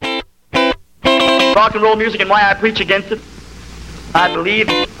rock and roll music and why I preach against it. I believe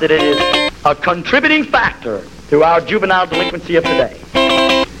that it is a contributing factor to our juvenile delinquency of today.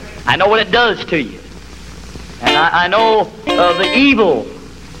 I know what it does to you. And I know the evil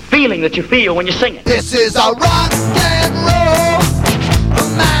feeling that you feel when you sing it. This is a rock and roll, a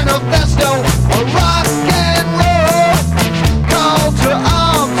manifesto, a rock and roll, call to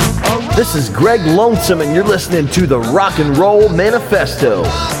arms. This is Greg Lonesome, and you're listening to the Rock and Roll Manifesto,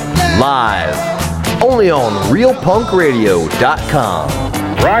 live, only on RealPunkRadio.com.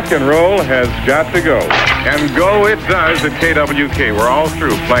 Rock and roll has got to go. And go it does at KWK. We're all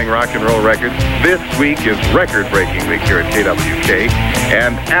through playing rock and roll records. This week is record-breaking week here at KWK.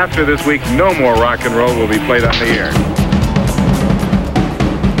 And after this week, no more rock and roll will be played on the air.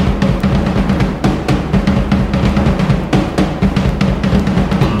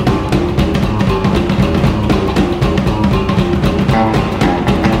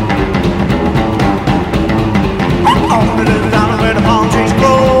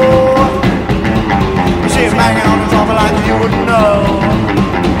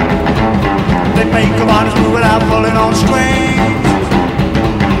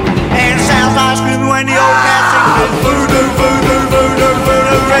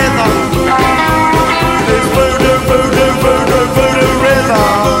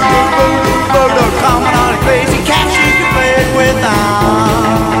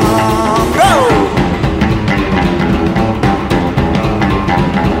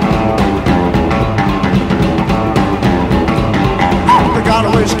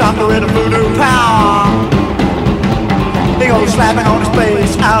 Slapping on his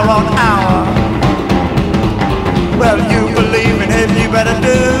face, hour on hour. Well, you believe in it, you better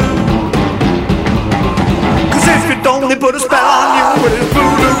do. Cause if you don't, they put a spell on you with his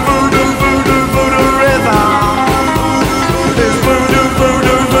voodoo, voodoo, voodoo, voodoo rhythm. This voodoo,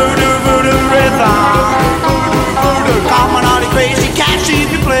 voodoo, voodoo, voodoo rhythm. Voodoo, common on the crazy cat, she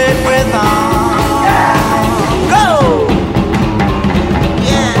can play it with them.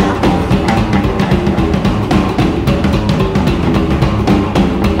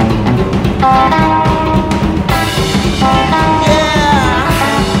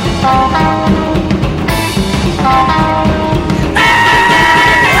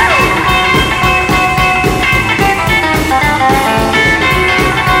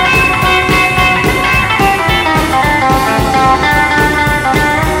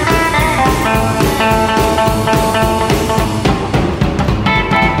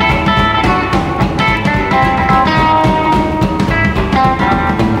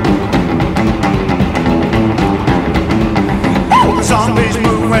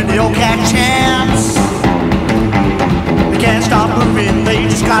 The old cat chants. They can't stop moving, they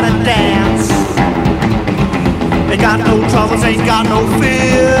just gotta dance. They got no troubles, ain't got no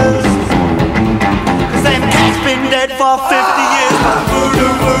fears. Cause them cats been dead for 50 years. Voodoo,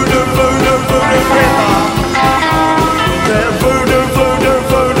 voodoo, voodoo, voodoo rhythm. The voodoo, voodoo,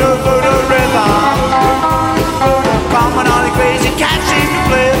 voodoo, voodoo rhythm. Common on the crazy cats, she can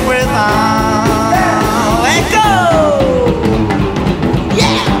play with them. Let go!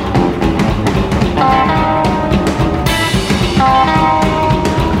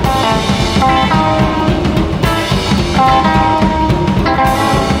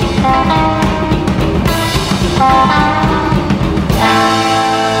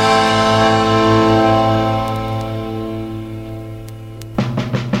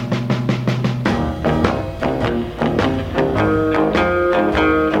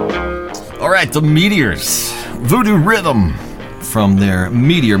 The Meteors, Voodoo Rhythm, from their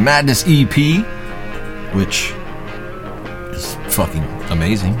Meteor Madness EP, which is fucking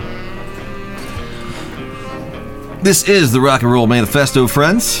amazing. This is the Rock and Roll Manifesto,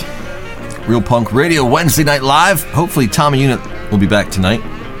 friends. Real Punk Radio, Wednesday night live. Hopefully Tommy Unit will be back tonight.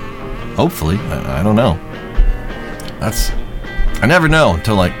 Hopefully. I don't know. I never know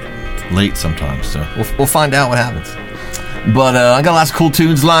until like late sometimes, so we'll find out what happens. But I got lots of cool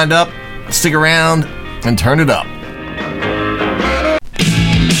tunes lined up. Stick around and turn it up.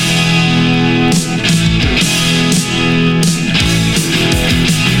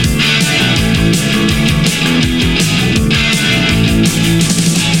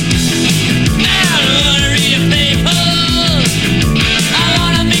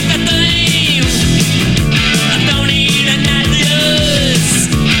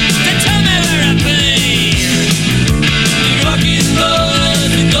 Rock and roll,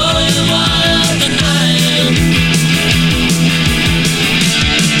 going wild tonight.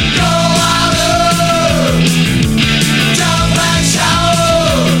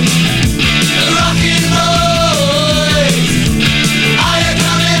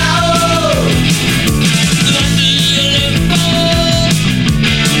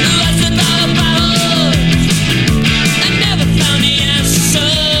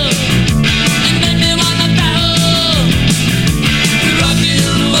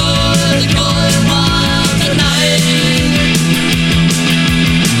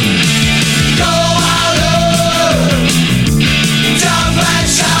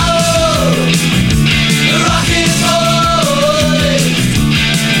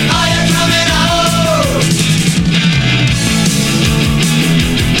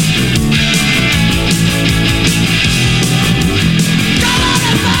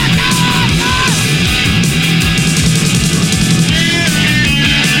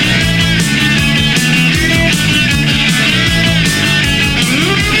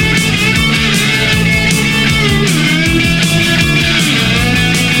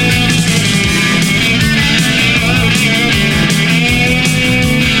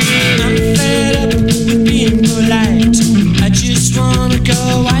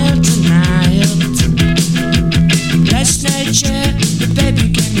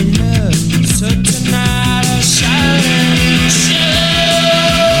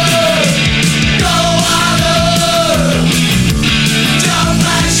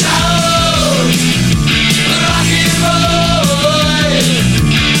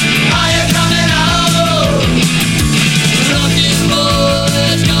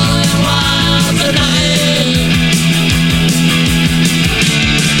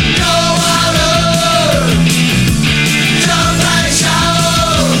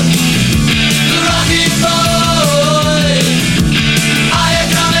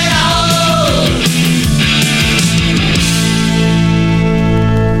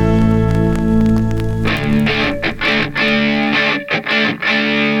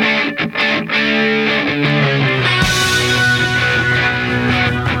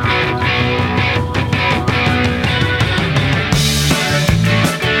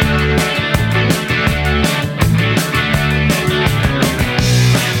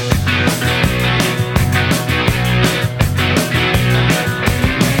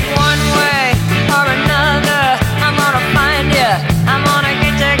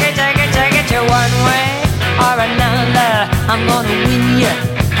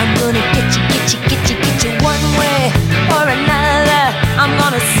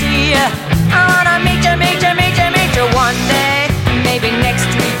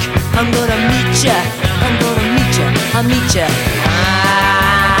 meet ya. I'm gonna meet ya. I'll meet ya.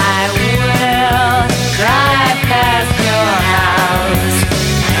 I will drive past your house,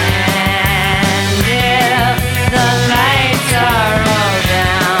 and if the lights are all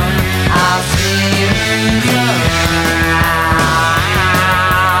down, I'll see you around.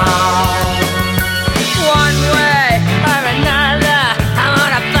 One way or another, I'm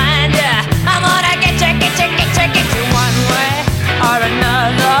gonna find ya. I'm gonna get ya, get ya, get ya, get you. One way or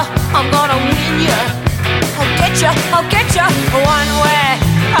another, I'm gonna win ya. I'll get ya. One way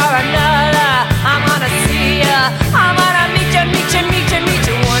or another, I'm gonna see ya. I'm gonna meet ya, meet ya, meet ya, meet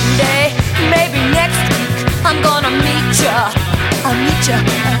ya. One day, maybe next week, I'm gonna meet ya. I'll meet ya.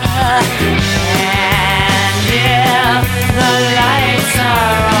 And if the lights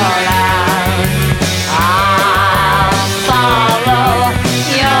are all out, I'll follow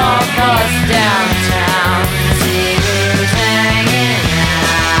your bus downtown, see who's hanging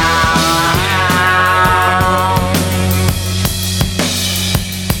out.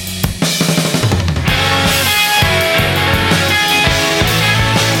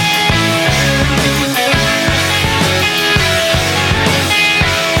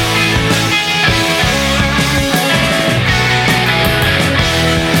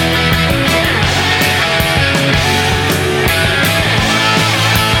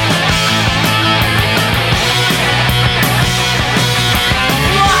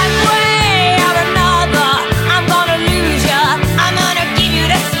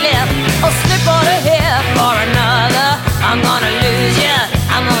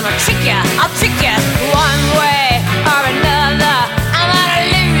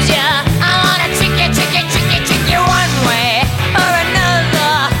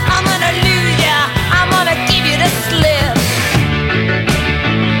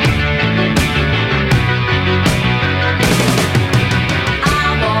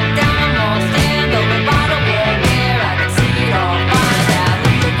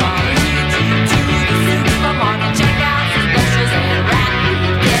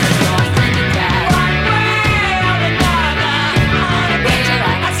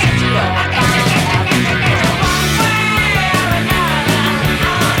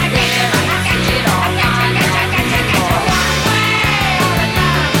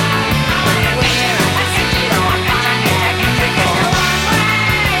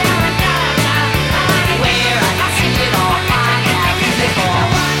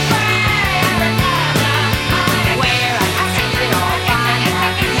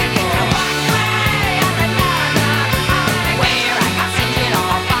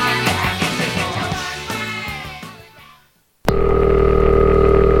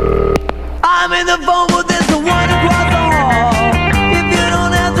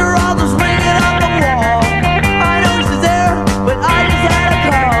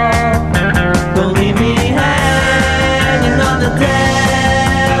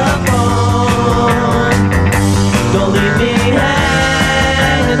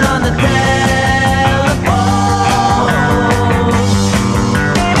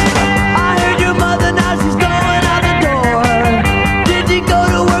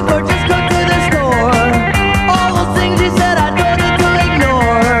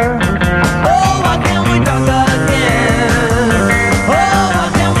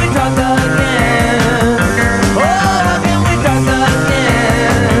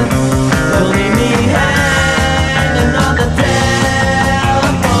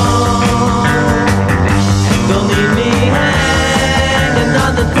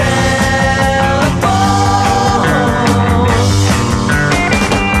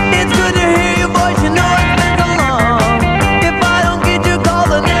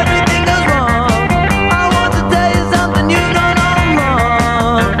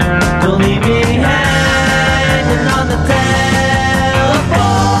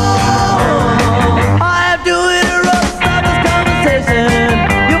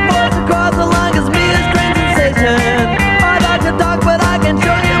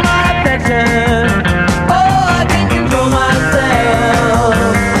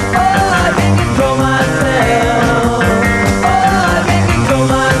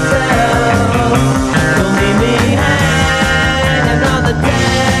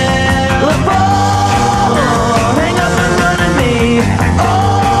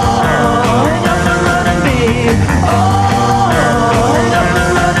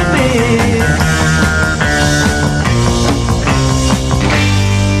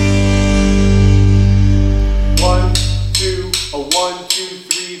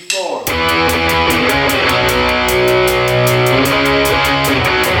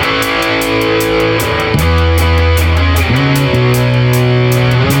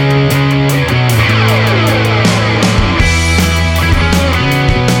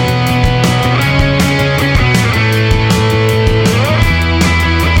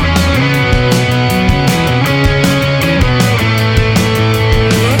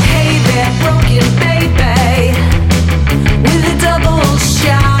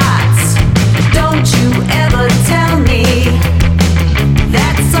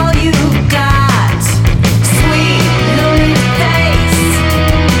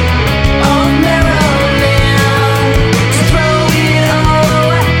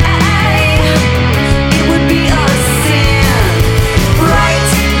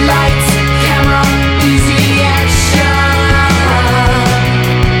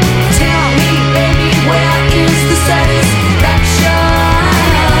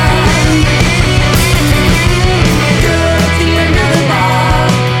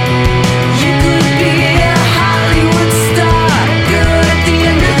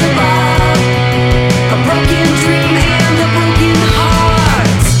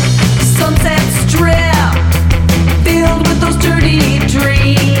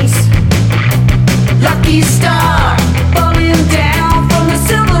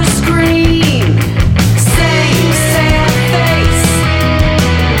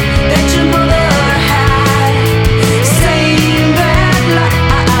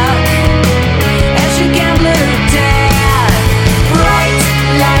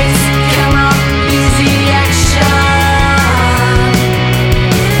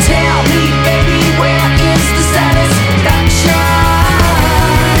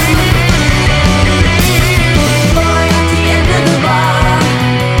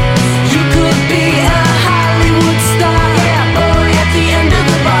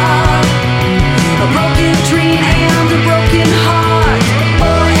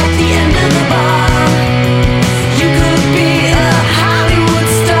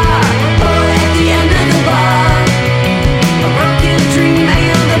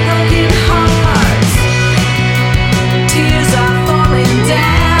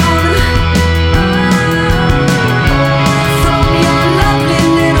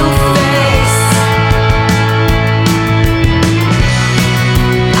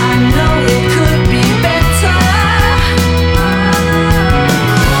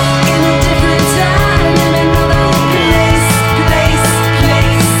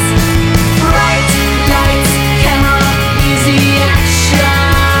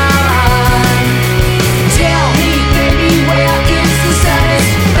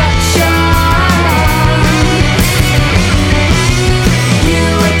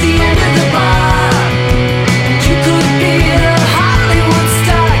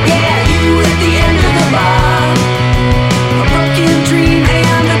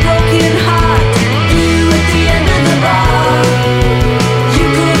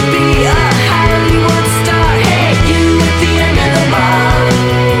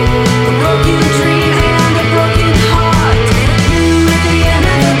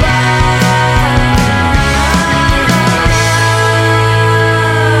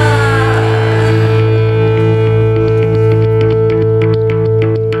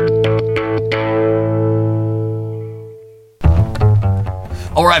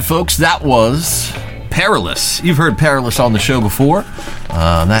 right, folks, that was Perilous. You've heard Perilous on the show before.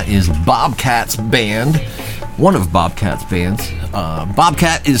 That is Bobcat's band, one of Bobcat's bands.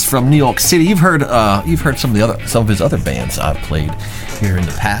 Bobcat is from New York City. You've heard some of his other bands I've played here in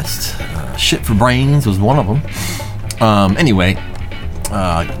the past. Shit for Brains was one of them. Anyway,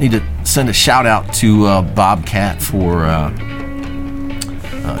 need to send a shout out to Bobcat for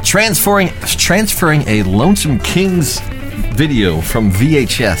transferring a Lonesome Kings video from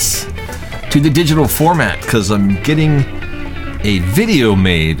VHS to the digital format, because I'm getting a video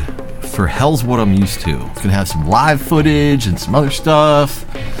made for Hell's What I'm Used To. It's gonna have some live footage and some other stuff.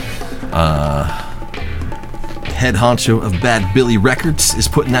 Head honcho of Bad Billy Records is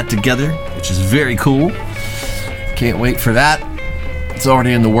putting that together, which is very cool. Can't wait for that. It's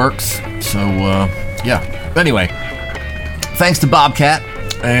already in the works. So yeah. Anyway, thanks to Bobcat.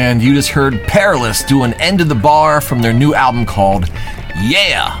 And you just heard Perilous doing End of the Bar from their new album called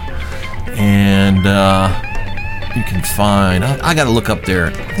Yeah. And you can find, I gotta look up there,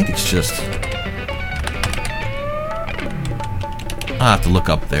 I think it's just, I have to look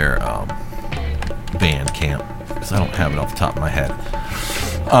up their Bandcamp, because I don't have it off the top of my head.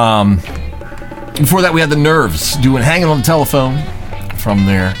 Before that, we had The Nerves doing Hanging on the Telephone from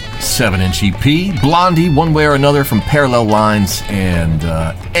their 7-inch EP. Blondie, One Way or Another from Parallel Lines, and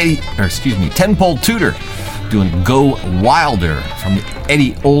 10-Pole Tutor doing Go Wilder from the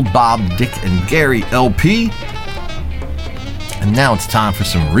Eddie, Old Bob, Dick, and Gary LP. And now it's time for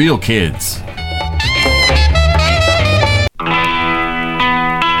some real kids.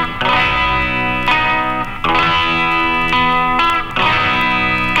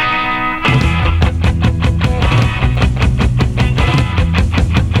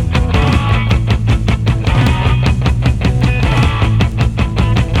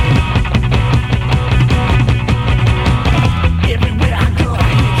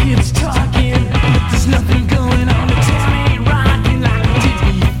 There's nothing going on to tell me rocking like I did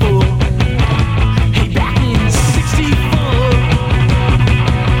before.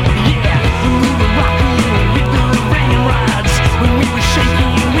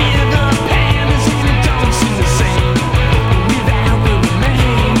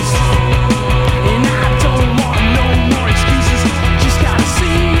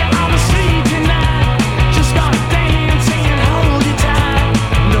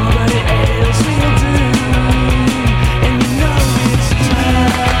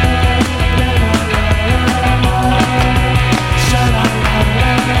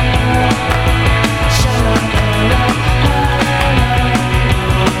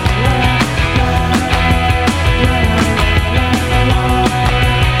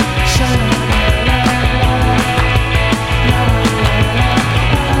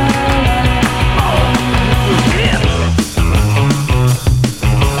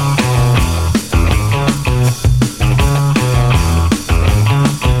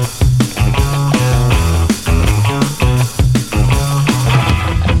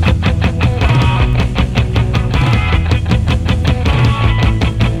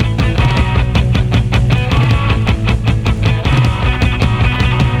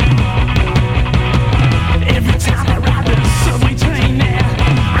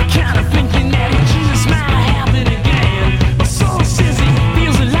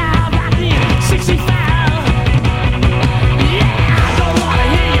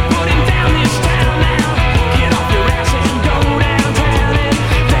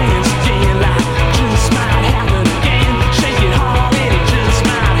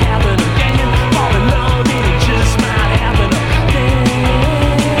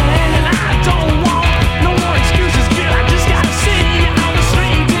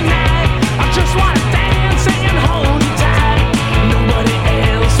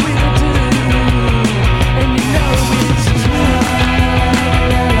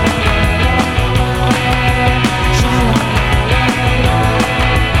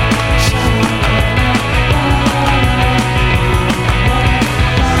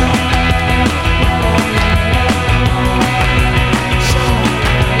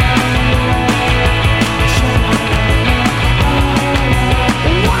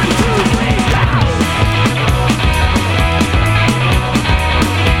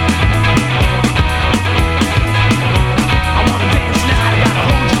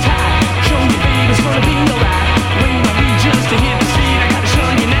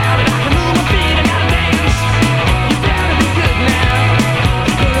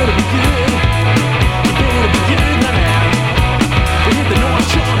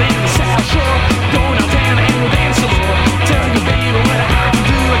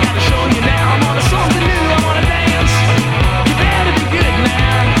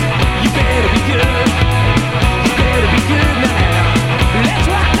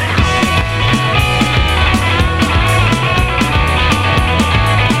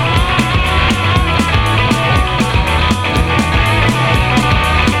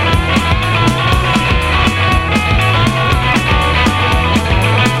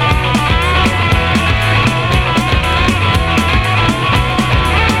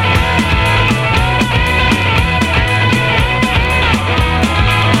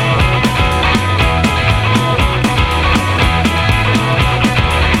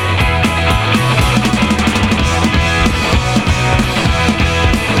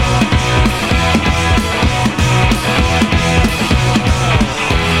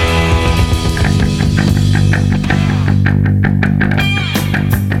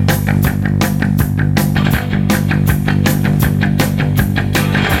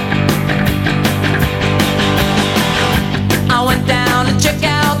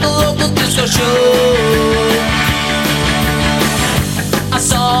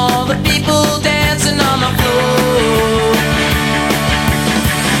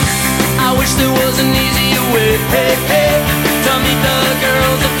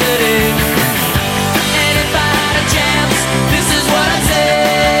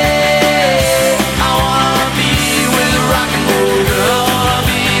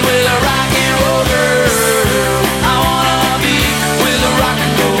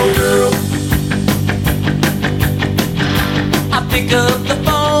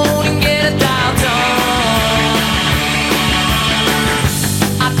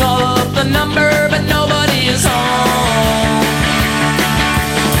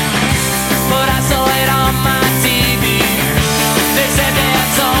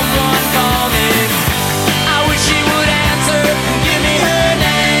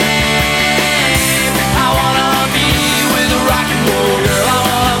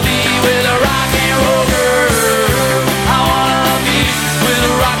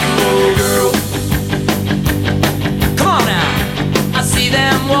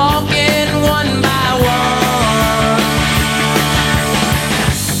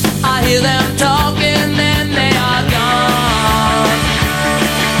 hear them talking, then they are gone.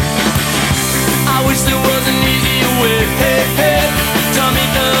 I wish there was an easier way, hey, hey, to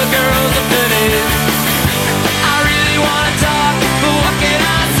meet the girls of today. I really wanna talk, but what can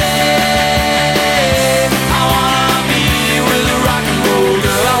I say? I wanna be with a rock and roll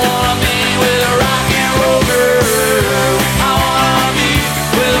girl. I wanna be with a rock and roll girl. I wanna be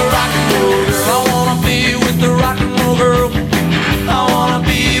with a rock and roll girl. I wanna be with the rock and roll girl. I wanna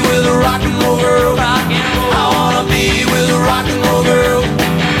be with a rock and roll girl. Rock and roll. I wanna be with a rock and roll girl.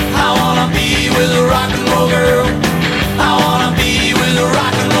 I wanna be with a rock and roll girl. I wanna be with a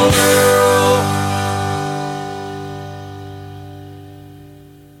rock and roll girl.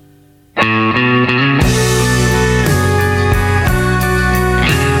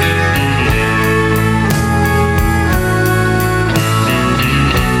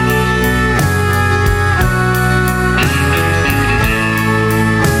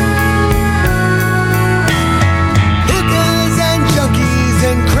 Hookers and junkies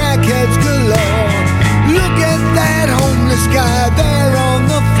and crackheads galore. Look at that homeless guy there on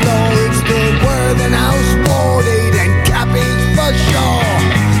the floor. It's the Worthing House Ward 8 and Cappy's for sure.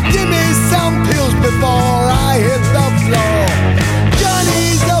 Give me some pills before I hit the floor.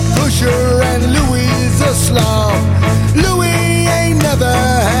 Johnny's a pusher and Louie's a slob. Louie ain't never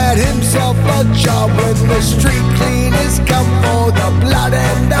had himself a job. When the street cleaners come for the blood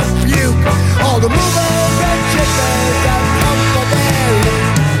and the puke, all the movers and shakers that come for their loot.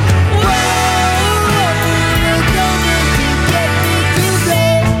 Whoa, you're coming to get me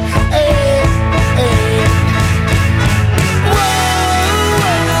today. Hey, hey. Whoa,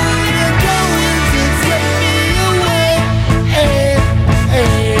 you're going to take me away. Hey,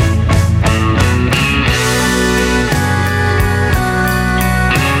 hey.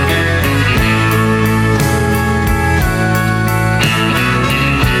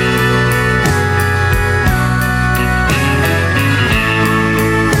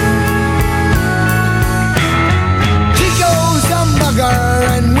 Chico's a mugger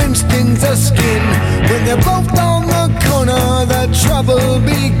and Winston's a skin. When they're both on the corner, the trouble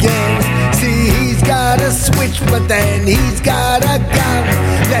begins. See, he's got a switch, but then he's got a gun.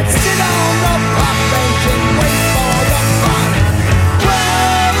 Let's sit on the park bench and wait for the fun. Whoa,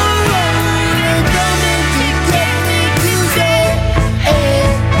 you're coming to get me today. Hey,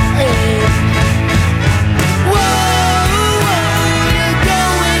 hey. Whoa, you're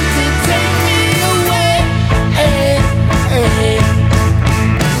going to take me away. Hey, hey.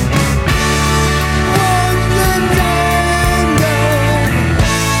 What's the tango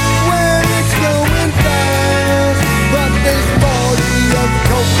when it's going fast? But this 40 of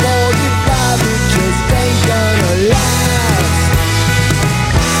Coke 45, it just ain't gonna last.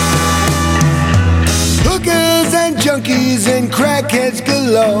 Hookers and junkies and crackheads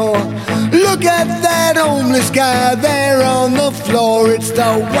galore. Look at that homeless guy there on the floor. It's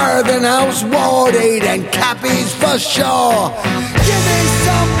the Worthing House Ward 8 and Cappy's for sure. Give me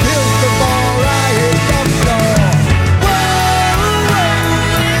some pills before I hit the floor. Whoa,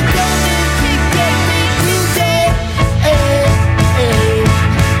 you're coming to get me today. Hey, hey.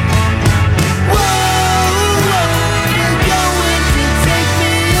 Whoa, you're going to take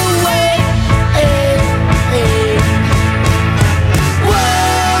me away. Hey, hey.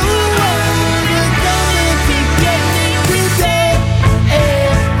 Whoa, you're coming to get me today. Hey,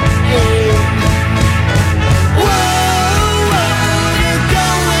 hey. Whoa, you're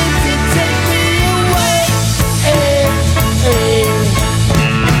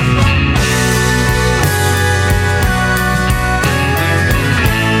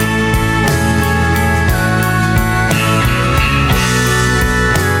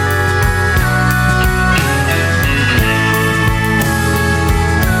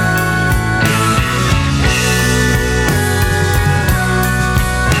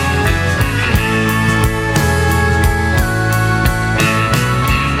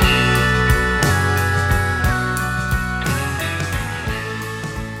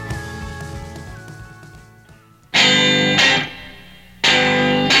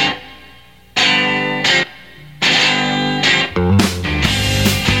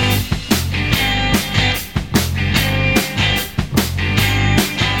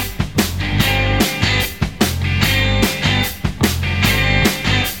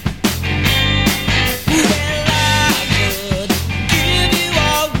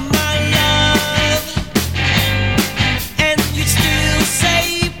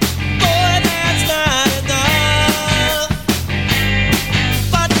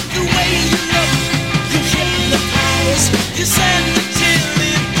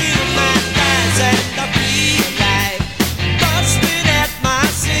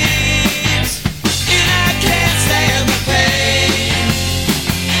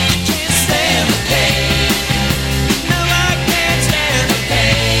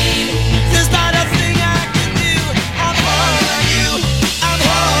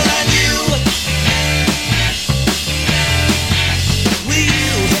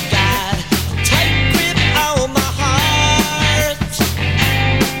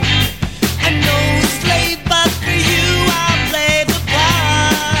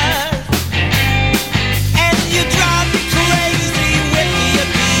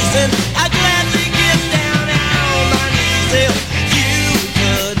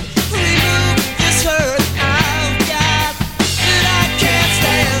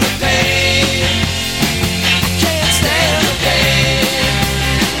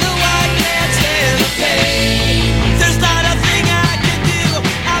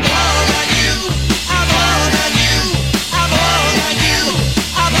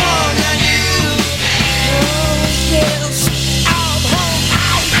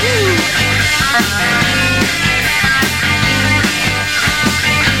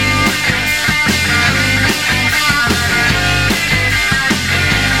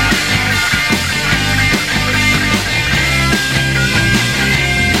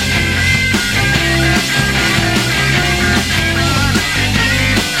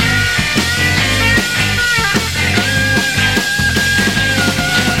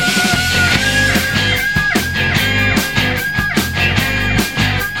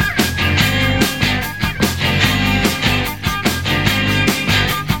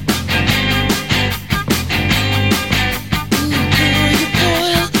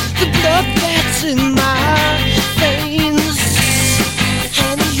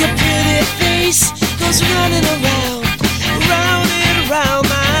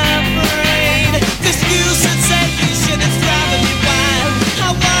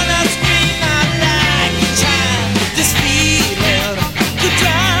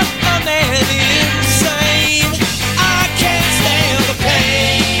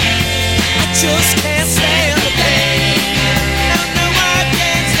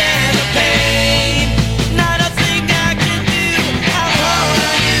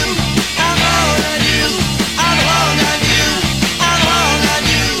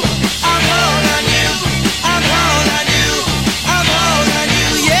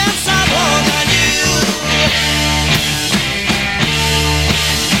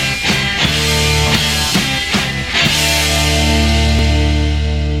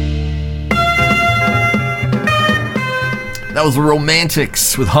That was the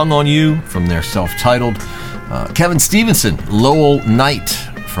Romantics with Hung on You from their self-titled. Kevin Stevenson, Lowell Knight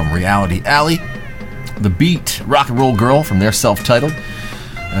from Reality Alley. The Beat, Rock and Roll Girl from their self-titled.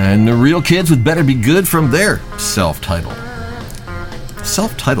 And the Real Kids with Better Be Good from their self-titled.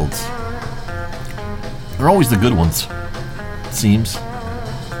 Self-titleds. They're always the good ones, it seems.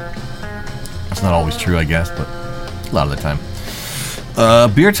 That's not always true, I guess, but a lot of the time.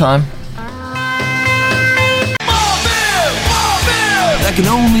 Beer time. That can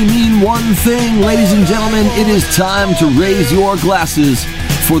only mean one thing, ladies and gentlemen. It is time to raise your glasses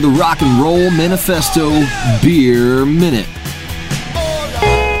for the Rock and Roll Manifesto Beer Minute.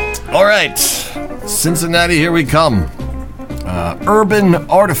 All right, Cincinnati, here we come. Urban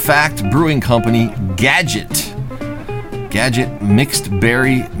Artifact Brewing Company Gadget. Gadget Mixed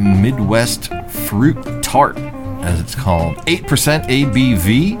Berry Midwest Fruit Tart, as it's called. 8%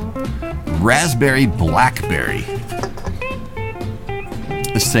 ABV, Raspberry Blackberry.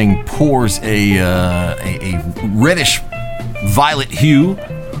 This thing pours a reddish violet hue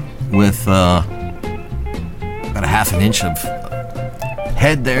with about a half an inch of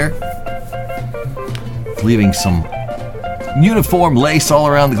head there, leaving some uniform lace all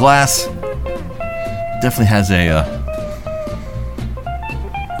around the glass. Definitely has a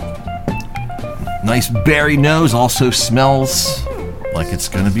nice berry nose. Also smells like it's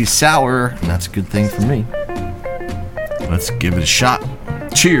going to be sour, and that's a good thing for me. Let's give it a shot.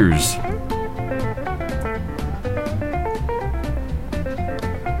 Cheers.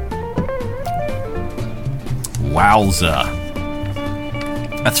 Wowza.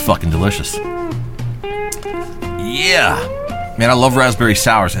 That's fucking delicious. Yeah. Man, I love raspberry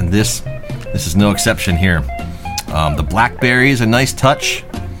sours, and this is no exception here. The blackberry is a nice touch.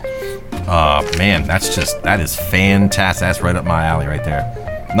 Man, that is fantastic. That's right up my alley right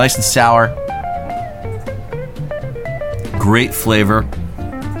there. Nice and sour. Great flavor.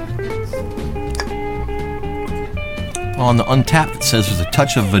 On the Untapped, it says there's a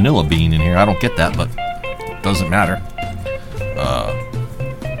touch of vanilla bean in here. I don't get that, but it doesn't matter.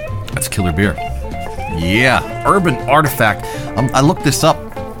 That's killer beer. Yeah, Urban Artifact. I looked this up,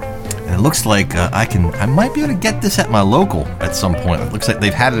 and it looks like I might be able to get this at my local at some point. It looks like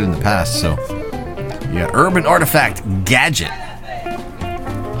they've had it in the past. So, yeah, Urban Artifact Gadget.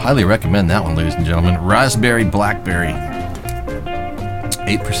 Highly recommend that one, ladies and gentlemen. Raspberry Blackberry.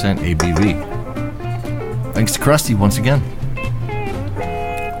 8% ABV. Thanks to Krusty once again.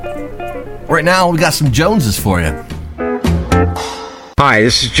 Right now, we got some Joneses for you. Hi,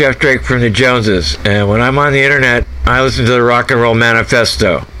 this is Jeff Drake from the Joneses, and when I'm on the internet, I listen to the Rock and Roll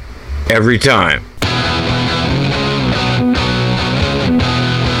Manifesto. Every time.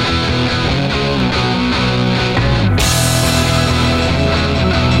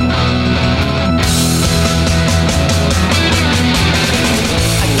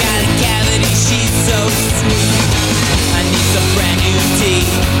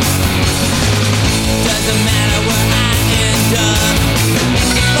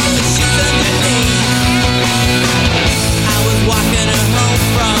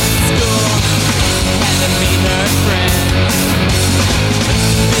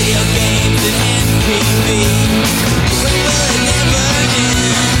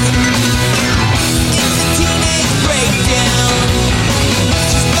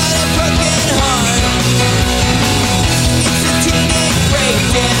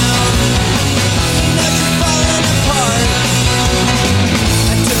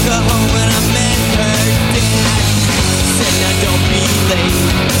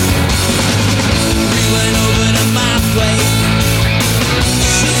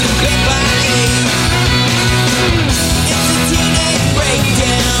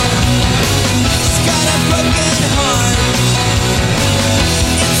 Breakdown.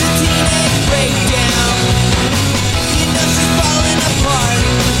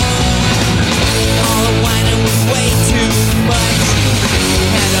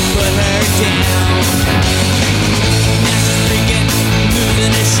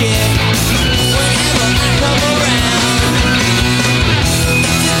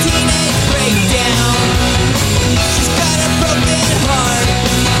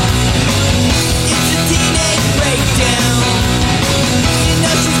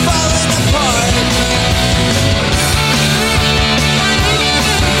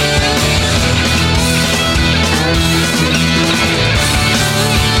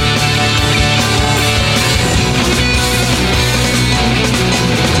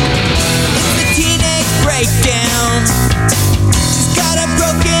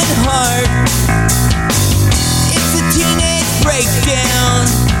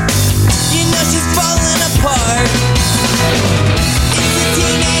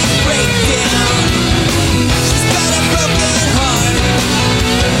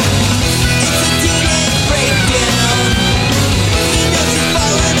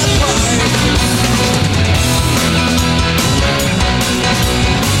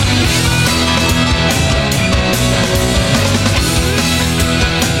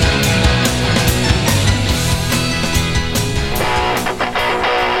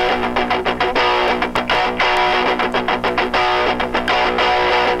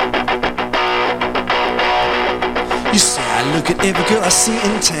 You say I look at every girl I see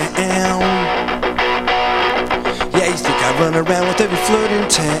in town. Yeah, you think I run around with every flirt in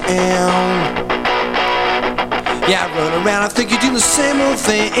town. Yeah, I run around, I think you do the same old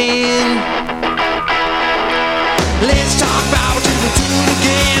thing. Let's talk about what you can do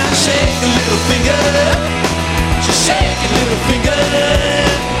again. Shake a little finger. Just shake a little finger.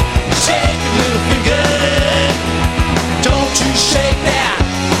 Shake a little finger. Don't you shake that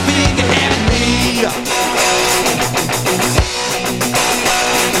finger at me.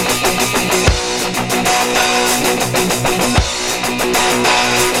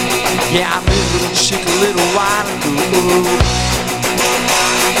 Yeah, I met a little chick a little while ago.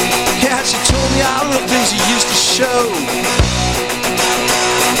 Yeah, she told me all the things you used to show.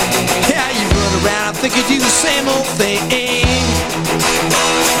 Yeah, you run around, I think you do the same old thing.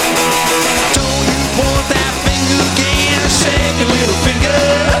 Don't you want that finger again? Shake a little finger.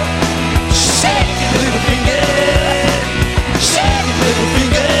 Shake a little finger. Shake a little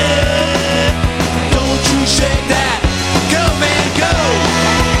finger. Don't you shake that. Go, man, go.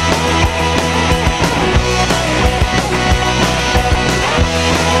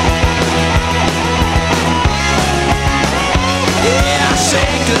 Yeah,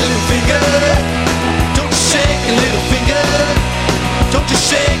 shake a little finger. Don't shake a little finger.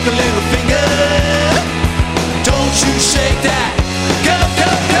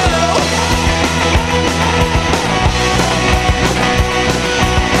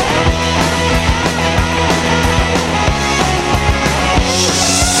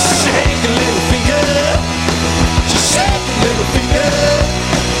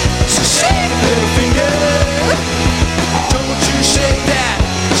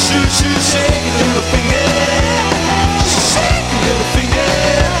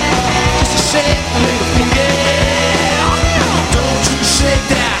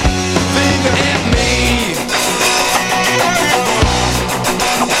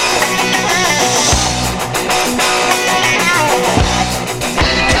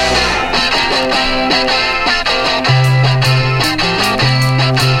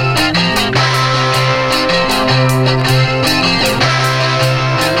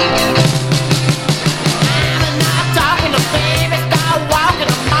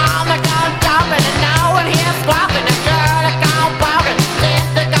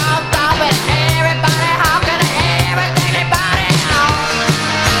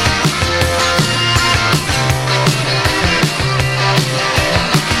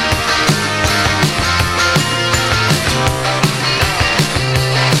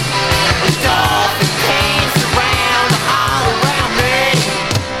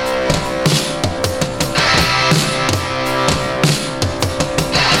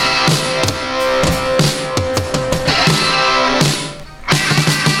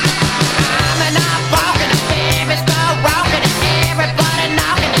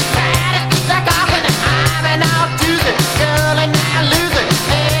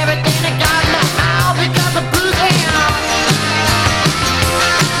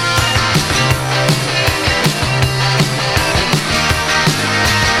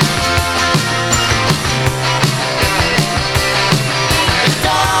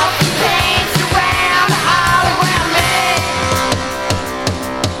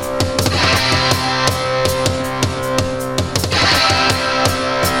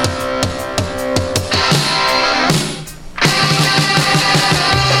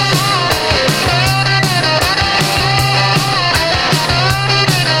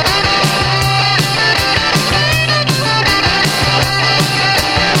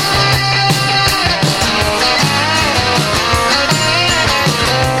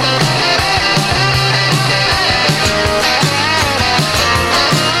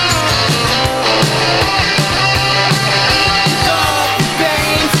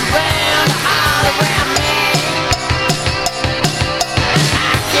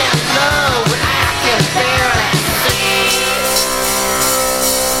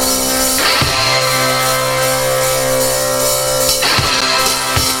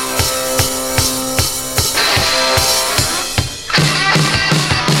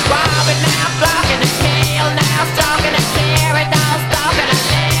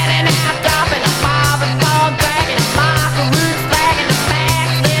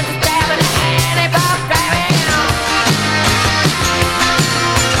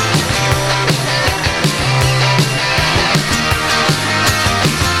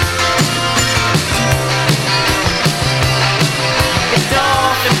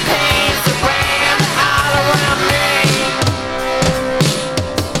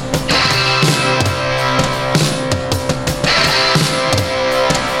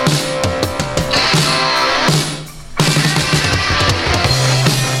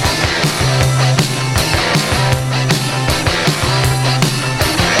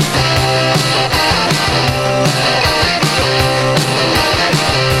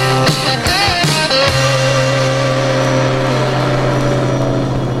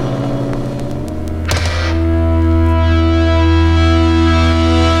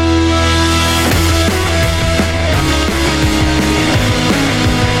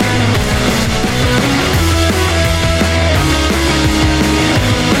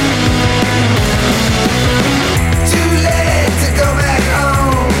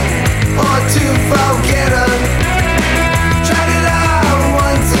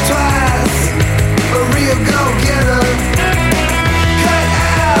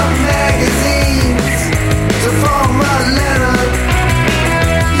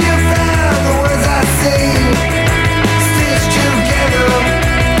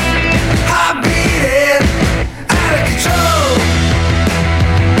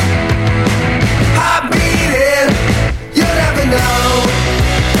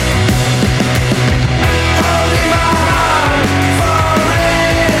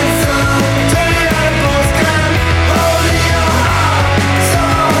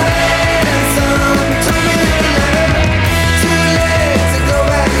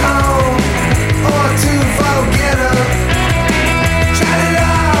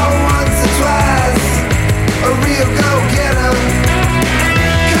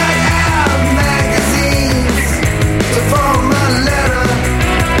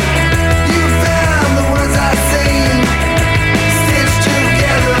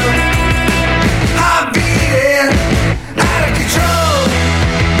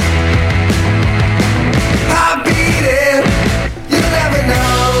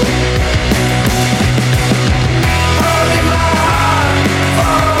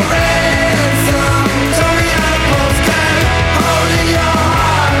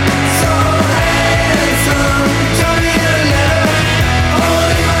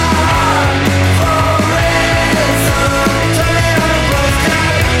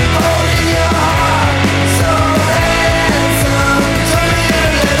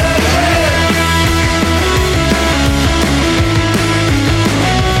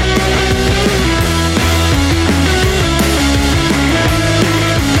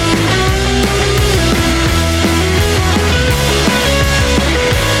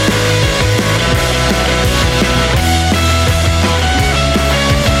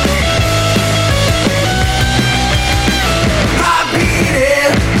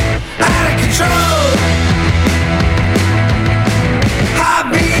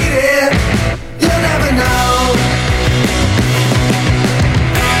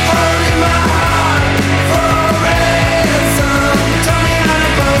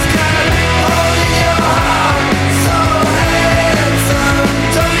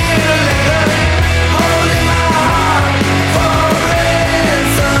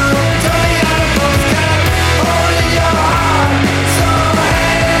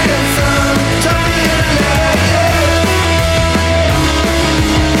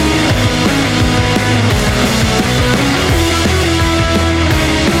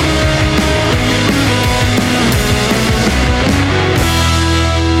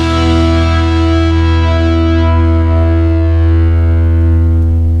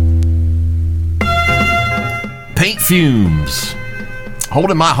 Fumes.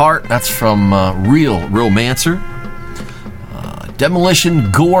 Holding My Heart, that's from Real Romancer.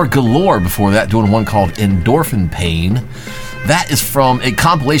 Demolition Gore Galore before that, doing one called Endorphin Pain. That is from a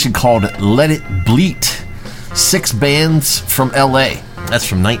compilation called Let It Bleat. 6 bands from LA. That's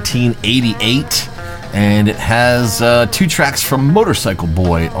from 1988. And it has 2 tracks from Motorcycle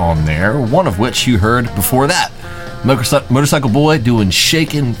Boy on there, one of which you heard before that. Motorcycle Boy doing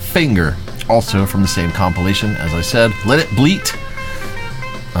Shakin' Finger, also from the same compilation, as I said. Let It Bleat.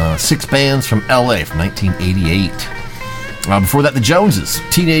 6 bands from LA from 1988. Before that, the Joneses,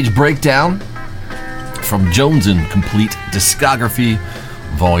 Teenage Breakdown from Jonesin' Complete Discography,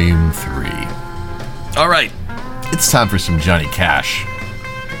 Volume 3. All right, it's time for some Johnny Cash.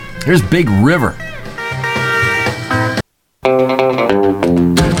 Here's Big River.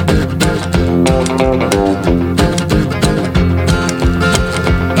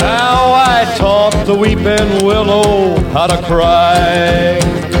 Now I taught the weeping willow how to cry,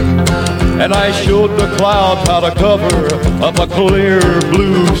 and I showed the clouds how to cover up a clear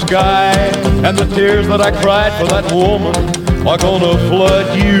blue sky. And the tears that I cried for that woman are gonna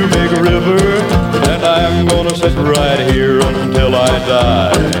flood you, Big River, and I'm gonna sit right here until I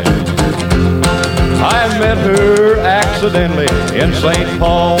die. I met her accidentally in St.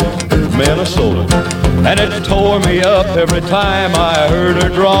 Paul, Minnesota, and it tore me up every time I heard her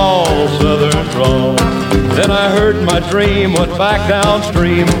drawl, southern drawl. Then I heard my dream went back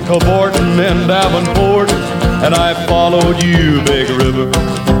downstream, cavorting in Davenport, and I followed you, Big River,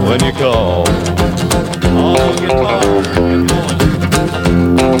 when you called. Oh, guitar,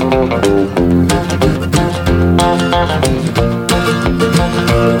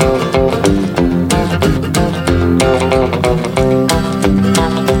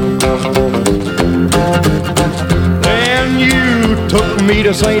 Then you took me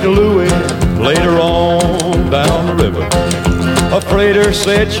to St. Louis later on down the river. A freighter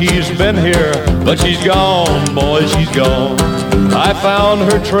said she's been here, but she's gone, boy, she's gone. I found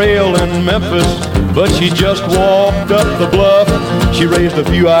her trail in Memphis, but she just walked up the bluff. She raised a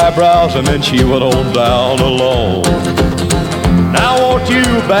few eyebrows and then she went on down alone. Now won't you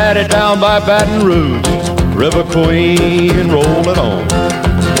bat it down by Baton Rouge, River Queen, roll it on.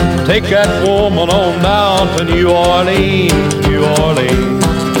 Take that woman on down to New Orleans, New Orleans.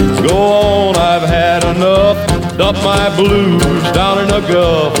 Go on, I've had enough. Dump my blues down in the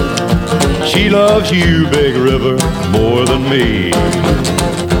Gulf. She loves you, Big River, more than me.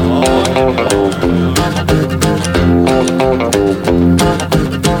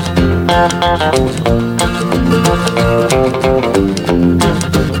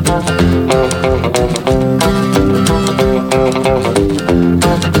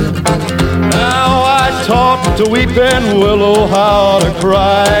 Now I taught the weeping willow how to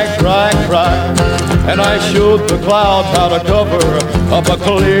cry, cry, cry. And I showed the clouds how to cover up a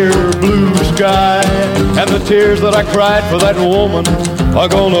clear blue sky. And the tears that I cried for that woman are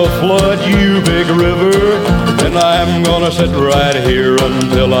gonna flood you, Big River, and I'm gonna sit right here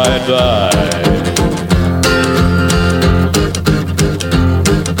until I die.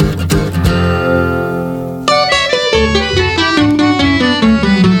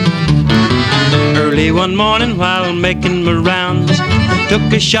 Early one morning while making my rounds, took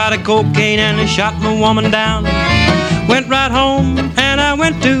a shot of cocaine and I shot my woman down. Went right home and I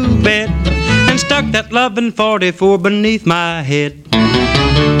went to bed and stuck that loving 44 beneath my head.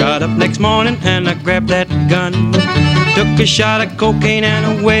 Got up next morning and I grabbed that gun, took a shot of cocaine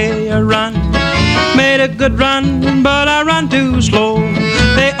and away I run. Made a good run, but I run too slow.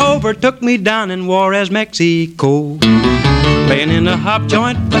 They overtook me down in Juarez, Mexico. Laying in a hop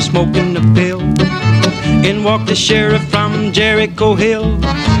joint, a smoking a pill. In walked the sheriff from Jericho Hill.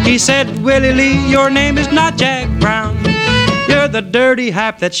 He said, Willie Lee, your name is not Jack Brown. You're the dirty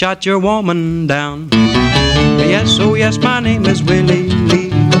hype that shot your woman down. Yes, oh yes, my name is Willie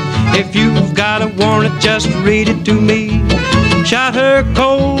Lee. If you've got a warrant, just read it to me. Shot her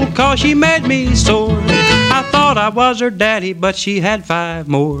cold, cause she made me sore. I thought I was her daddy, but she had 5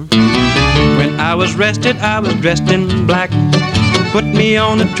 more. When I was arrested, I was dressed in black. Put me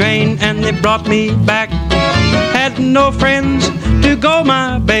on the train and they brought me back. Had no friends to go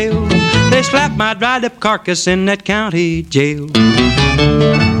my bail. They slapped my dried up carcass in that county jail.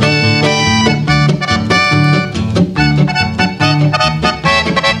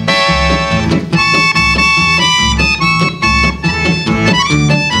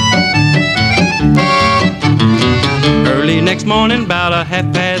 Early next morning, about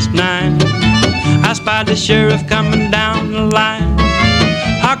 9:30, I spied the sheriff coming down the line.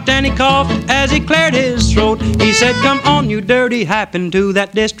 Hocked and he coughed as he cleared his throat. He said, "Come on, you dirty, happen to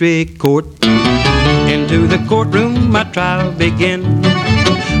that district court." Into the courtroom my trial began,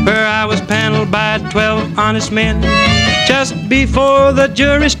 where I was paneled by 12 honest men. Just before the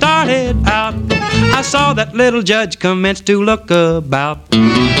jury started out, I saw that little judge commence to look about.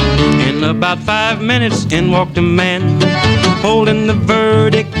 In about 5 minutes in walked a man, holding the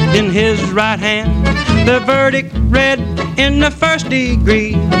verdict in his right hand. The verdict read in the first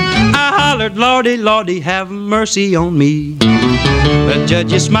degree. I hollered, "Lordy, Lordy, have mercy on me." The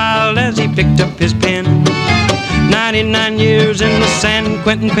judge smiled as he picked up his pen. 99 years in the San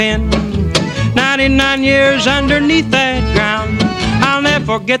Quentin pen, 99 years underneath that ground. I'll never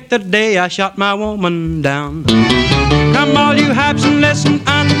forget the day I shot my woman down. Come all you haps and listen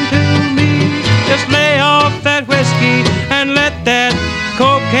unto me. Just lay off that whiskey and let that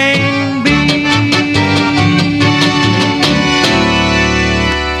cocaine be.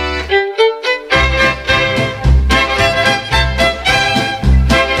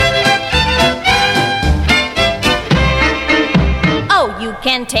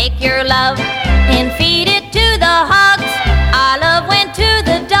 Can take your love and feed it to the hogs. Our love went to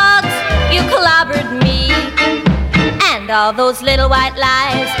the dogs. You clobbered me, and all those little white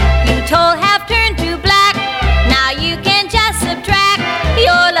lies you told have turned to black. Now you can just subtract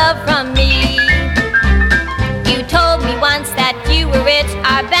your love from me. You told me once that you were rich,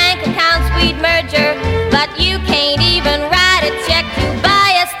 our bank accounts we'd merger, but you can't even write a check to buy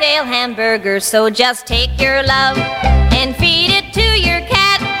a stale hamburger. So just take your love and feed it to your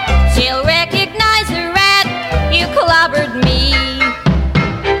cat. She'll recognize a rat. You clobbered me.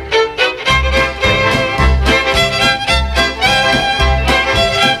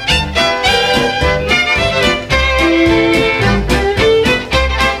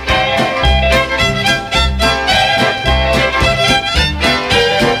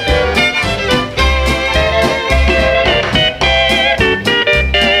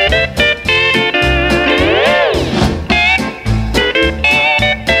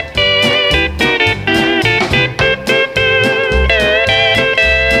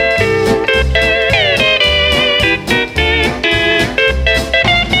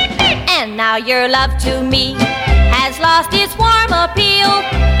 Your love to me has lost its warm appeal.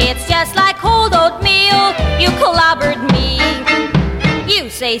 It's just like cold oatmeal. You clobbered me. You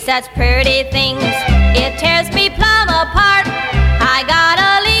say such pretty things, it tears me plumb apart. I got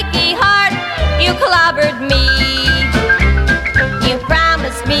a leaky heart. You clobbered me. You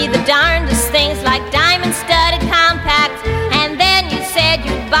promised me the darndest things like diamond-studded compacts, and then you said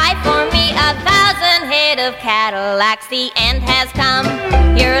you'd buy for me 1,000 head of Cadillacs. The end has come.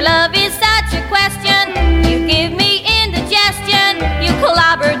 Your love is such a question. You give me indigestion. You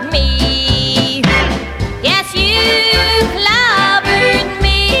clobbered me. Yes, you clobbered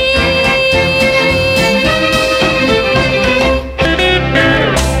me.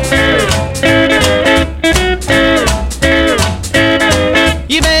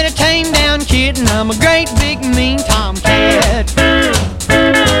 You better tame down, kitten. I'm a great big mean tomcat.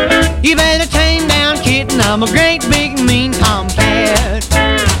 You better tame down, kitten. I'm a great big mean tomcat.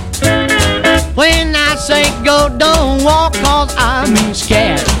 When I say go, don't walk, 'cause I'm in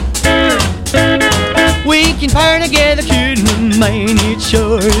scat. We can purr together, kitten, man, it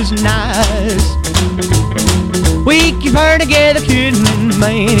sure is nice. We can purr together, kitten,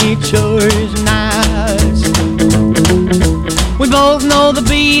 man, it sure is nice. We both know the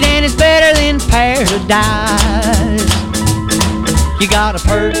beat and it's better than paradise. You got a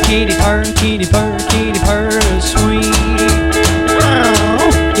purr, kitty, purr, kitty, purr, kitty, purr, sweet.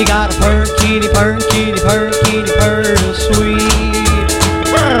 You got a purr, kitty, purr, kitty, purr, kitty, purr, sweet.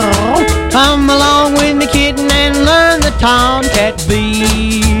 Come along with me, kitten, and learn the tomcat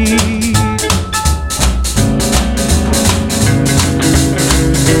beat.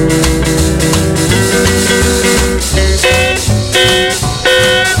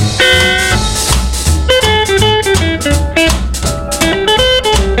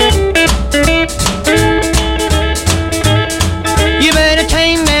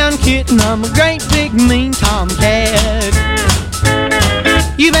 I'm a great big mean tomcat.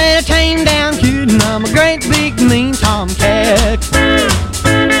 You better tame down, kitten. I'm a great big mean tomcat.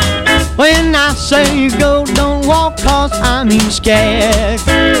 When I say go, don't walk, 'cause I'm in scat.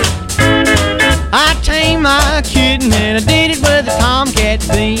 I tamed my kitten and I did it with a tomcat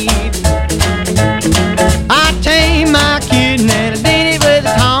beat. I tamed my kitten and I did it with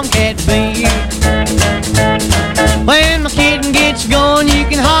a tomcat beat. When my kitten gets going, you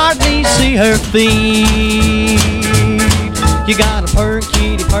can hardly see her feet. You got a purr,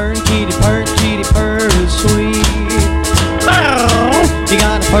 kitty, purr, kitty, purr, kitty, purr, sweet. You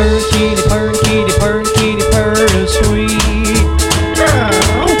got a purr,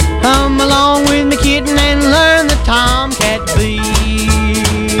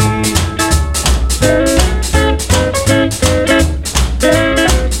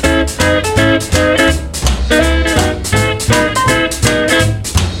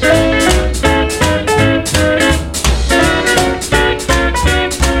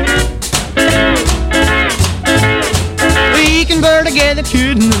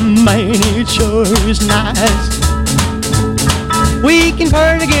 kidding, man, it sure is nice. We can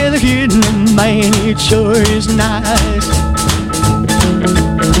purr together, kidding, man, it sure is nice.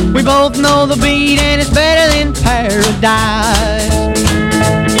 We both know the beat and it's better than paradise.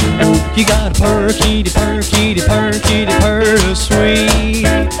 You got a purr, kitty, purr, kitty, purr, kitty, purr, sweet.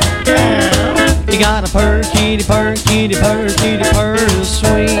 You got a purr, kitty, purr, kitty, purr, kitty, purr,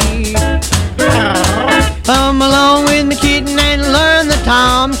 sweet. Come along with me, kitten, and learn the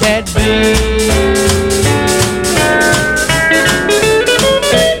tomcat beat.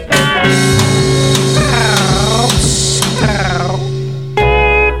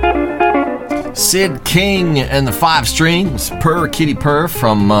 Sid King and the Five Strings, Purr Kitty Purr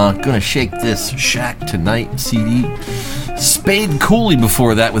from Gonna Shake This Shack Tonight CD. Spade Cooley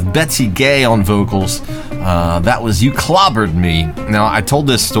before that with Betsy Gay on vocals. That was You Clobbered Me. Now, I told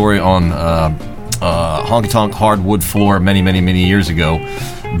this story on Honky Tonk Hardwood Floor many, many, many years ago.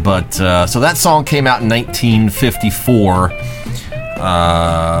 But, so that song came out in 1954.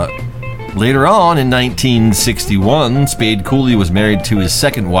 Later on, in 1961, Spade Cooley was married to his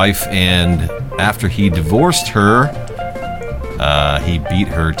second wife, and after he divorced her, he beat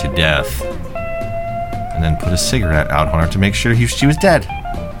her to death and then put a cigarette out on her to make sure she was dead.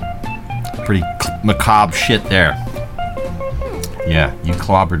 Pretty macabre shit there. Yeah, you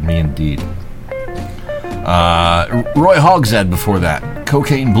clobbered me indeed. Roy Hogshead before that,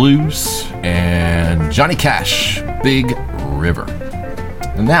 Cocaine Blues, and Johnny Cash, Big River.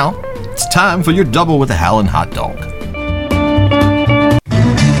 And now, it's time for your double with the Howlin' Hot Dog.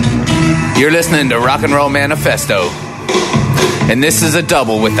 You're listening to Rock and Roll Manifesto, and this is a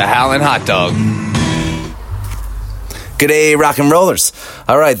double with the Howlin' Hot Dog. G'day, rock and rollers.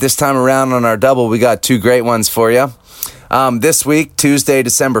 All right, this time around on our double, we got two great ones for you. This week, Tuesday,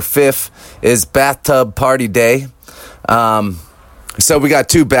 December 5th, is Bathtub Party Day. So we got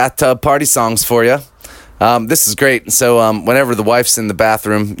two bathtub party songs for you. This is great. So whenever the wife's in the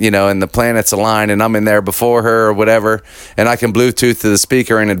bathroom, you know, and the planets align and I'm in there before her or whatever, and I can Bluetooth to the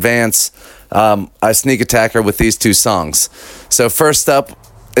speaker in advance, I sneak attack her with these two songs. So first up,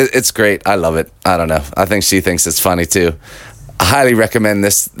 it's great. I love it. I don't know. I think she thinks it's funny too. I highly recommend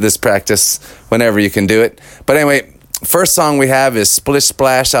this practice whenever you can do it. But anyway, first song we have is Splish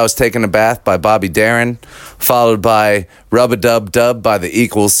Splash, I Was Taking a Bath by Bobby Darin, followed by Rub-a-Dub-Dub by The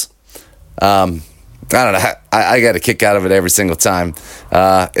Equals. I don't know. I got a kick out of it every single time.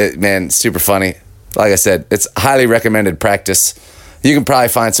 Man, super funny. Like I said, it's highly recommended practice. You can probably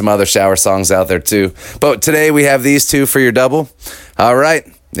find some other shower songs out there too. But today we have these two for your double. All right.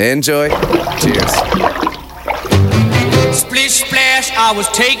 Enjoy. Cheers. Splish splash, I was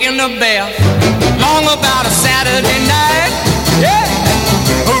taking a bath long about a Saturday night. Yeah.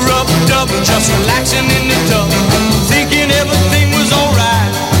 A rub-a-dub, just relaxing in the tub, thinking everything was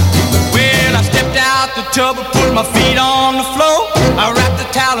alright. Well, I stepped out the tub and put my feet on the floor. I wrapped the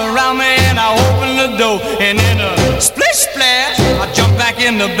towel around me and I opened the door. And then a splish splash, I jumped back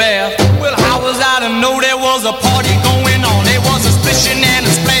in the bath. Well, how was I to know there was a party going on? There was a splishing and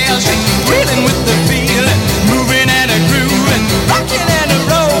a splash, thrilling with the feeling, moving and a grooving, rocking and a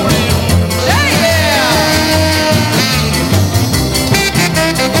rolling.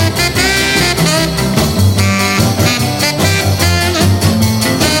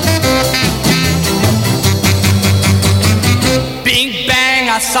 Bing bang,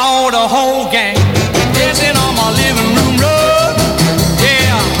 I saw the whole gang dancing on my living room rug.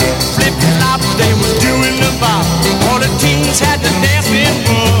 Yeah, flip-flop, they was doing the bop. All the teens had to dance in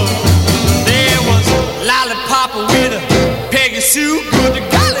bug. There was Lollipop with a Peggy Sue. But the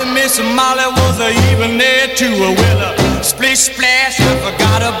golly Miss Molly was even there too. Well, splish splash, I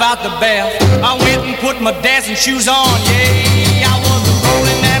forgot about the bath. I went and put my dancing shoes on. Yeah, I was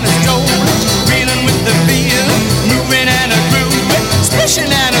rolling and a strolling, reeling with the feel, moving and a grooving,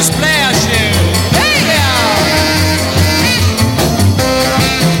 splishing and a splashing. Hey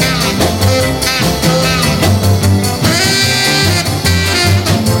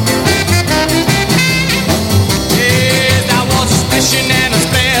yes, I was a splishing and a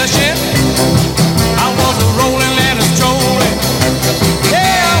splashing. I was a rolling and a strolling.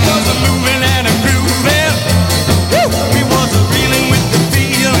 Yeah, I was a moving and a grooving. Woo! We was a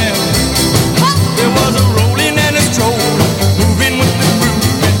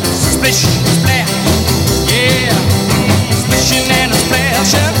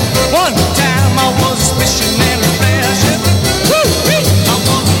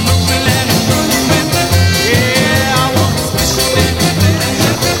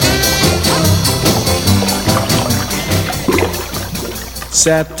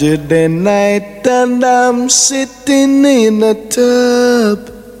Saturday night and I'm sitting in a tub.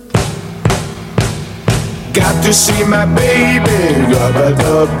 Got to see my baby,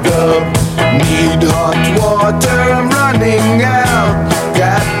 rub-a-dub-dub. Need hot water, I'm running out.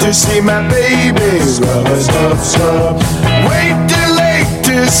 Got to see my baby, rub-a-dub-dub. Wait till late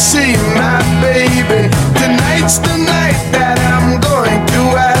to see my baby. Tonight's the night that I'm going to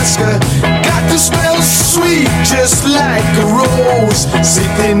ask her. Got to smell sweet just like a rose.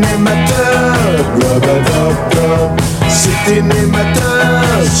 Sitting in my tub, rub-a-dub-dub. Sitting in my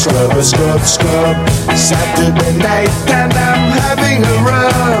tub, scrub, scrub, scrub. Saturday night and I'm having a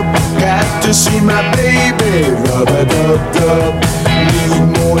rub. Got to see my baby, rub-a-dub-dub.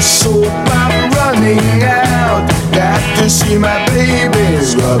 Need more soap, I'm running out. Got to see my baby,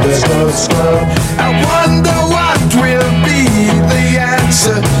 scrub, scrub, scrub. I wonder what will be the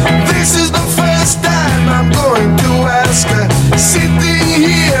answer. This is the first time I'm going to ask her. Sitting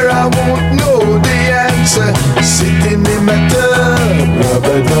here, I won't know the answer. Sitting in my tub,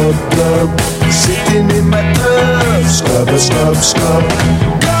 rub-a-dub-dub. Sitting in my tub, scrub, scrub, scrub.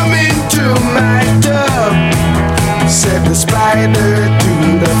 Come into my tub, said the spider to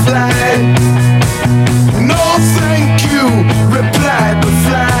the fly. No thank you, replied the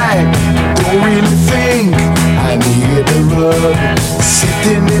fly. Don't really think I need a rub.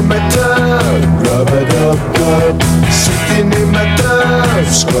 Sitting in my tub, rub-a-dub-dub. Sitting in my tub,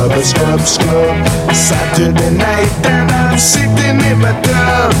 scrub, scrub, scrub. Saturday night and I'm sitting in my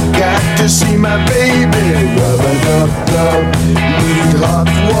tub. Got to see my baby, rub-a-dub-dub. Need hot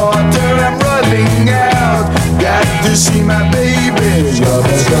water, I'm running out. Got to see my baby,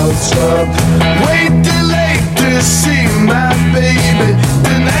 rub-a-dub-dub. Wait till late to see my baby.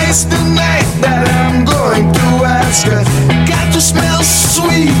 Tonight's the night that I'm going to ask her. Got to smell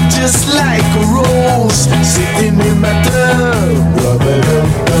sweet just like a rose. Sitting in my tub,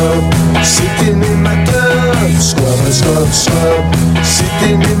 rub-a-dub-dub. Sitting in my tub, scrub, scrub, scrub.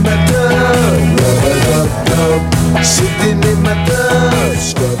 Sitting in my tub, rub-a-dub-dub. Sitting in my tub,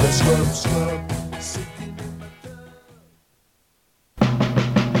 scrub, scrub, scrub.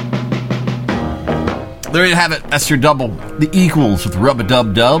 There you have it. That's your double. The Equals with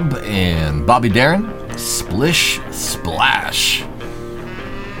Rub-a-Dub-Dub and Bobby Darin. Splish Splash.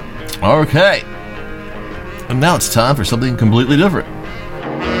 Okay. And now it's time for something completely different.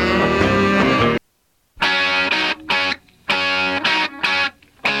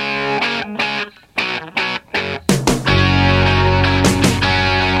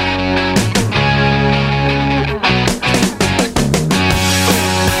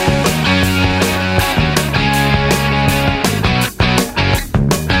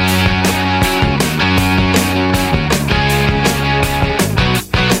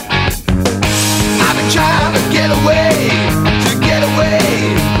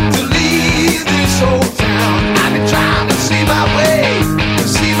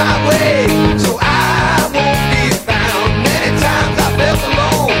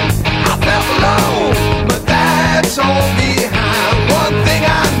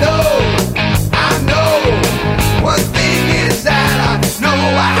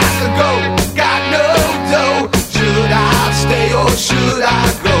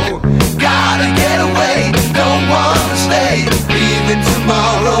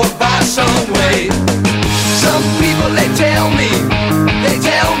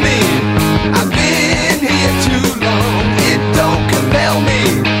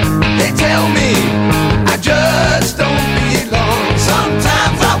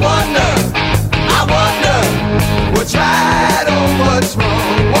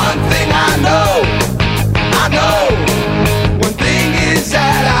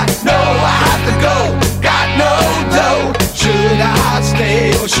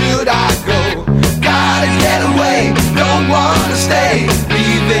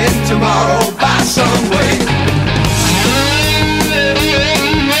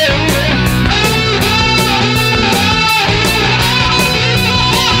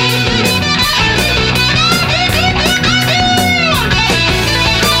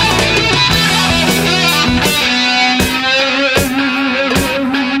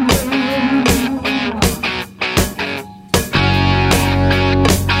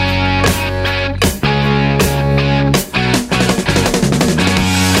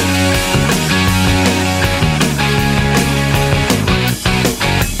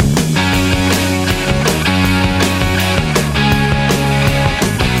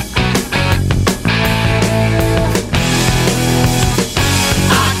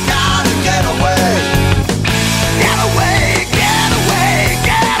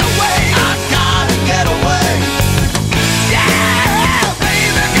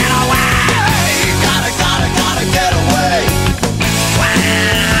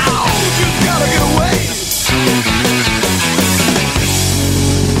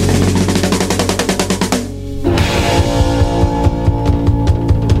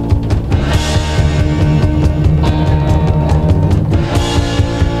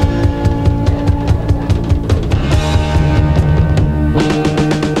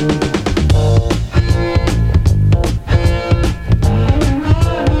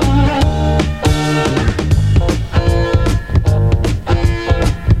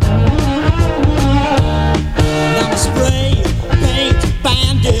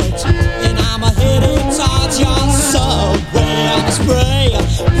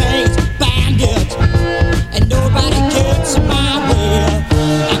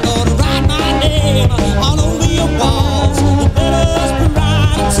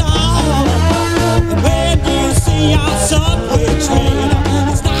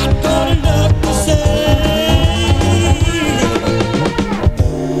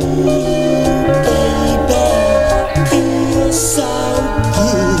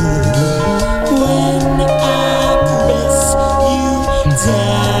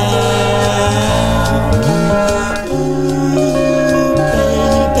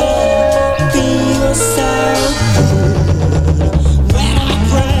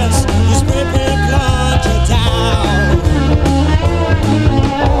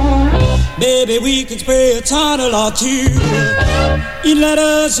 a tunnel or two in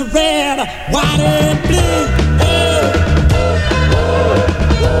letters of red, white, and blue.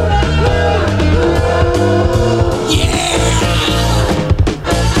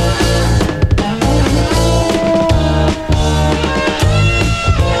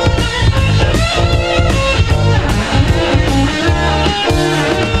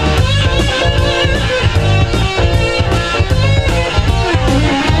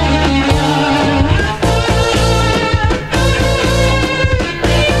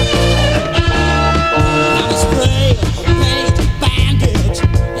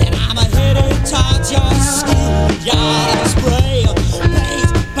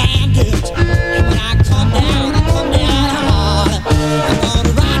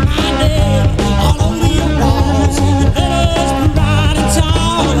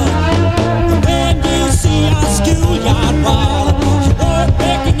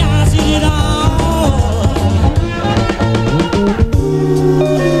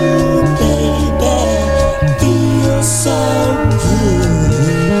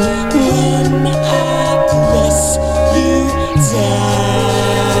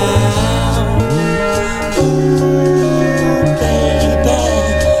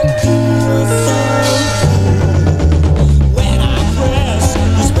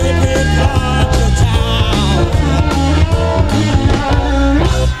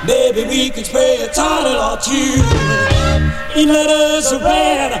 In letters of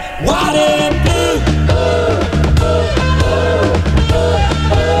red, white, and blue.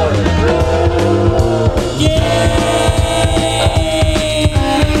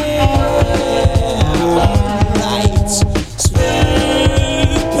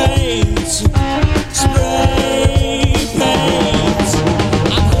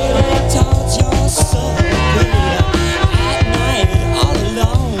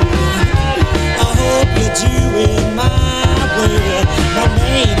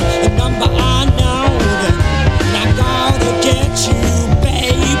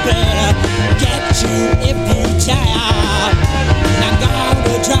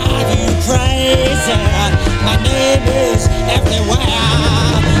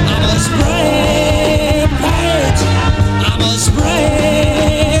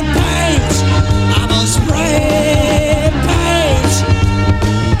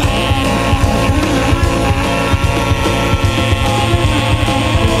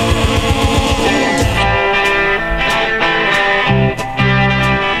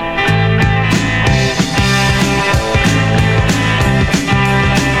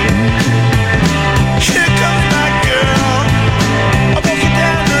 Here comes my girl, I'm walking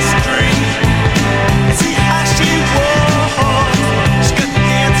down the street.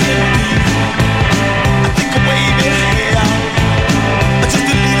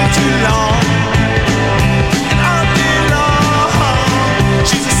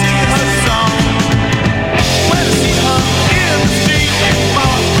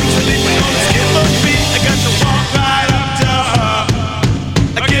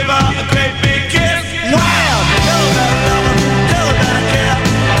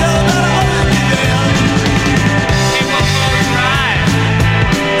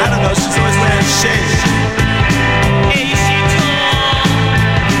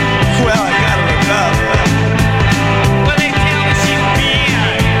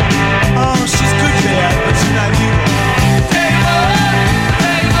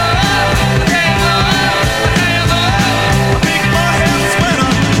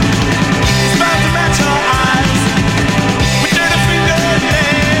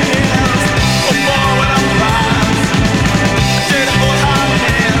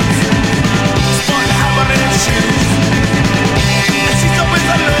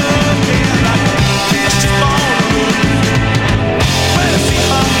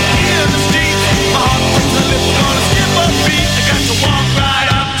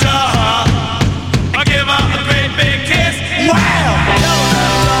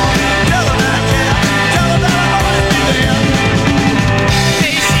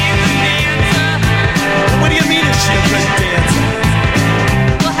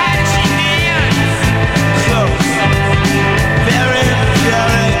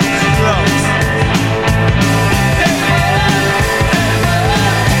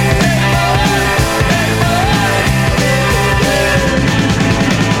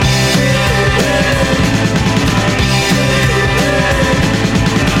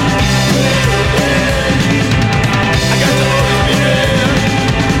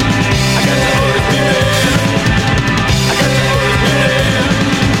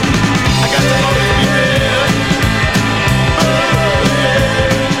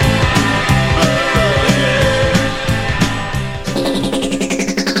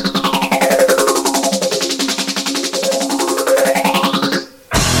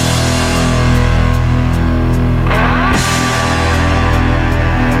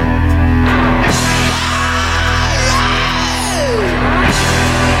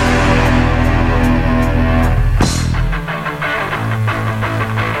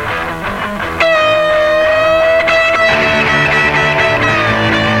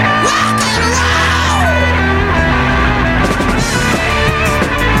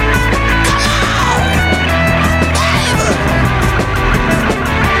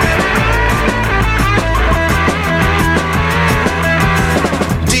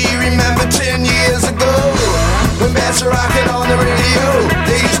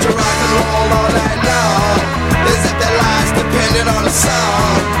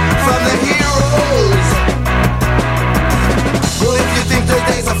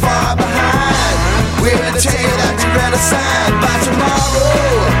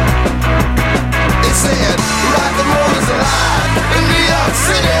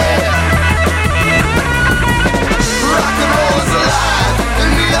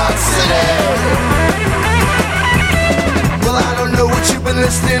 what you've been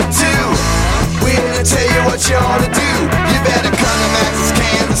listening to. We're here to tell you what you ought to do. You better come to Max's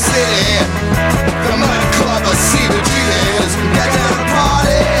Kansas City. The Mud Club of Cedar Judas. Get down to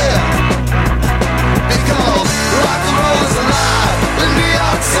party. Because rock and roll is alive in New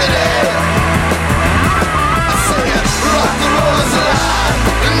York City. I say it, rock and roll is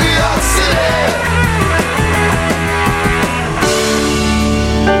alive in New York City.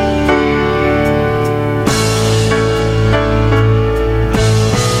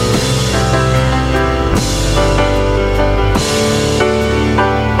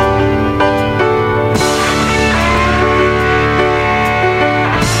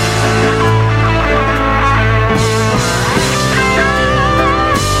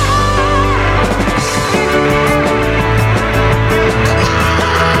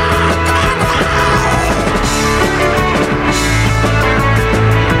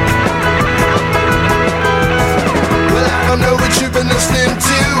 Listening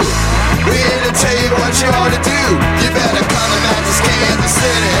to, we're here to tell you what you ought to do. You better come to Max's Kansas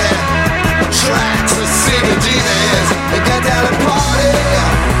City. Tracks of Cedar Judas and get down and party.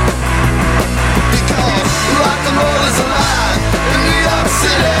 Because rock and roll is alive in New York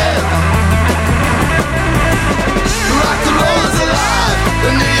City. Rock and roll is alive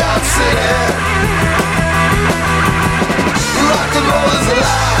in New York City. Rock and roll is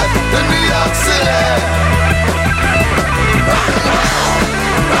alive in New York City.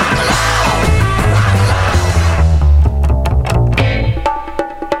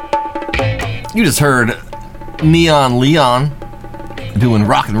 You just heard Neon Leon doing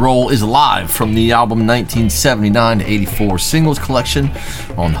Rock and Roll is Alive from the album 1979 to 84 singles collection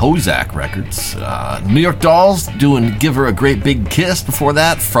on Hozak Records. New York Dolls doing Give Her a Great Big Kiss before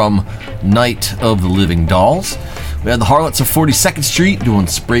that from Night of the Living Dolls. We had the Harlots of 42nd Street doing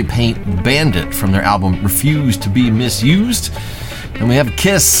Spray Paint Bandit from their album Refuse to Be Misused. And we have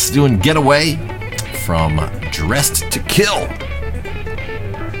Kiss doing Getaway from Dressed to Kill.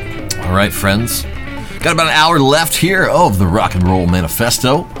 All right, friends. Got about an hour left here of the Rock and Roll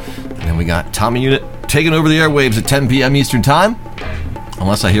Manifesto. And then we got Tommy Unit taking over the airwaves at 10 p.m. Eastern Time.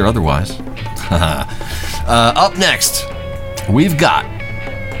 Unless I hear otherwise. Up next, we've got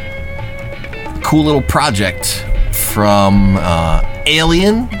a cool little project from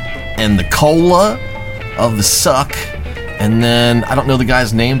Alien and the Cola of the Suck. And then, I don't know the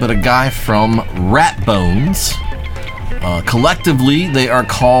guy's name, but a guy from Rat Bones. Collectively, they are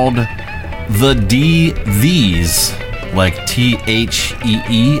called the D-These, like T-H-E-E-S.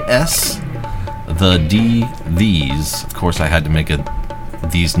 The D-These. Of course, I had to make a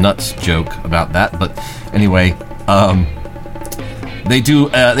These Nuts joke about that, but anyway, they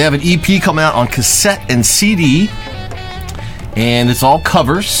have an EP coming out on cassette and CD, and it's all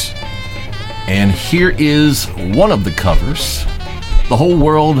covers. And here is one of the covers. The Whole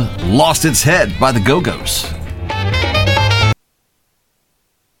World Lost Its Head by the Go-Go's.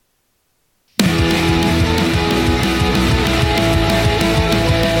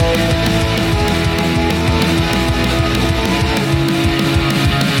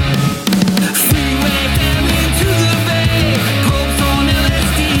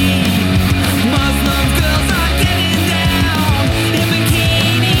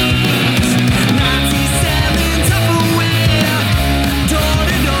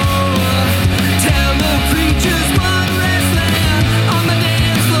 Tell the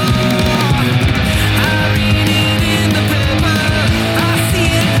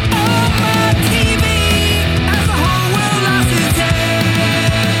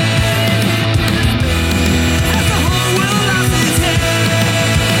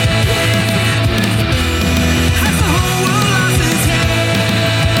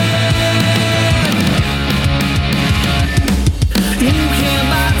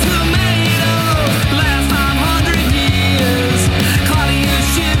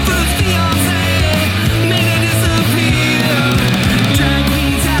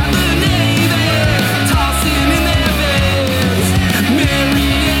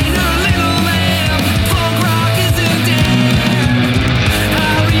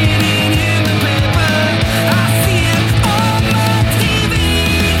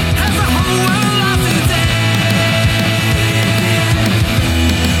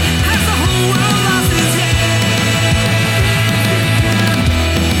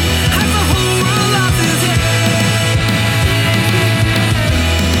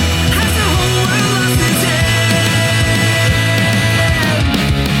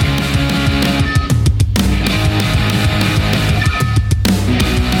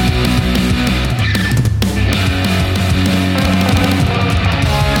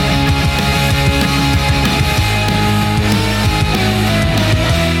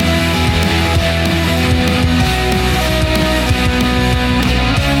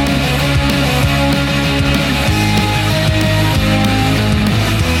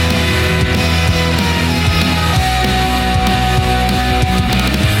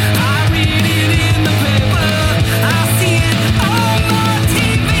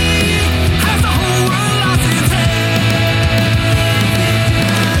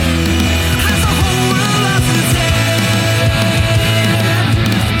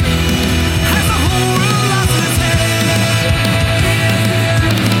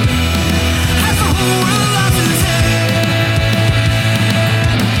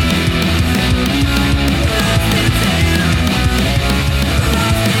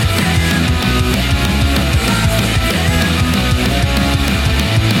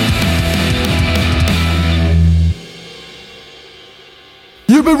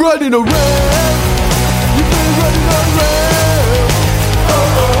been running around. You've been running around. Oh,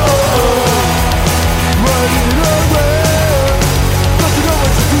 oh, oh, oh. Running around. Don't you know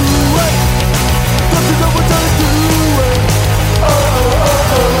what to do? Don't you know what to do? Oh, oh,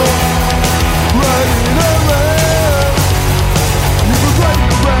 oh, oh. Running around. You've been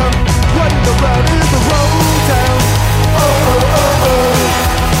running around in the road town. Oh, oh, oh, oh.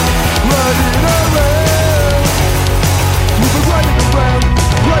 Running around. You've been running around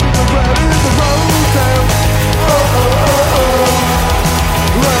in the road.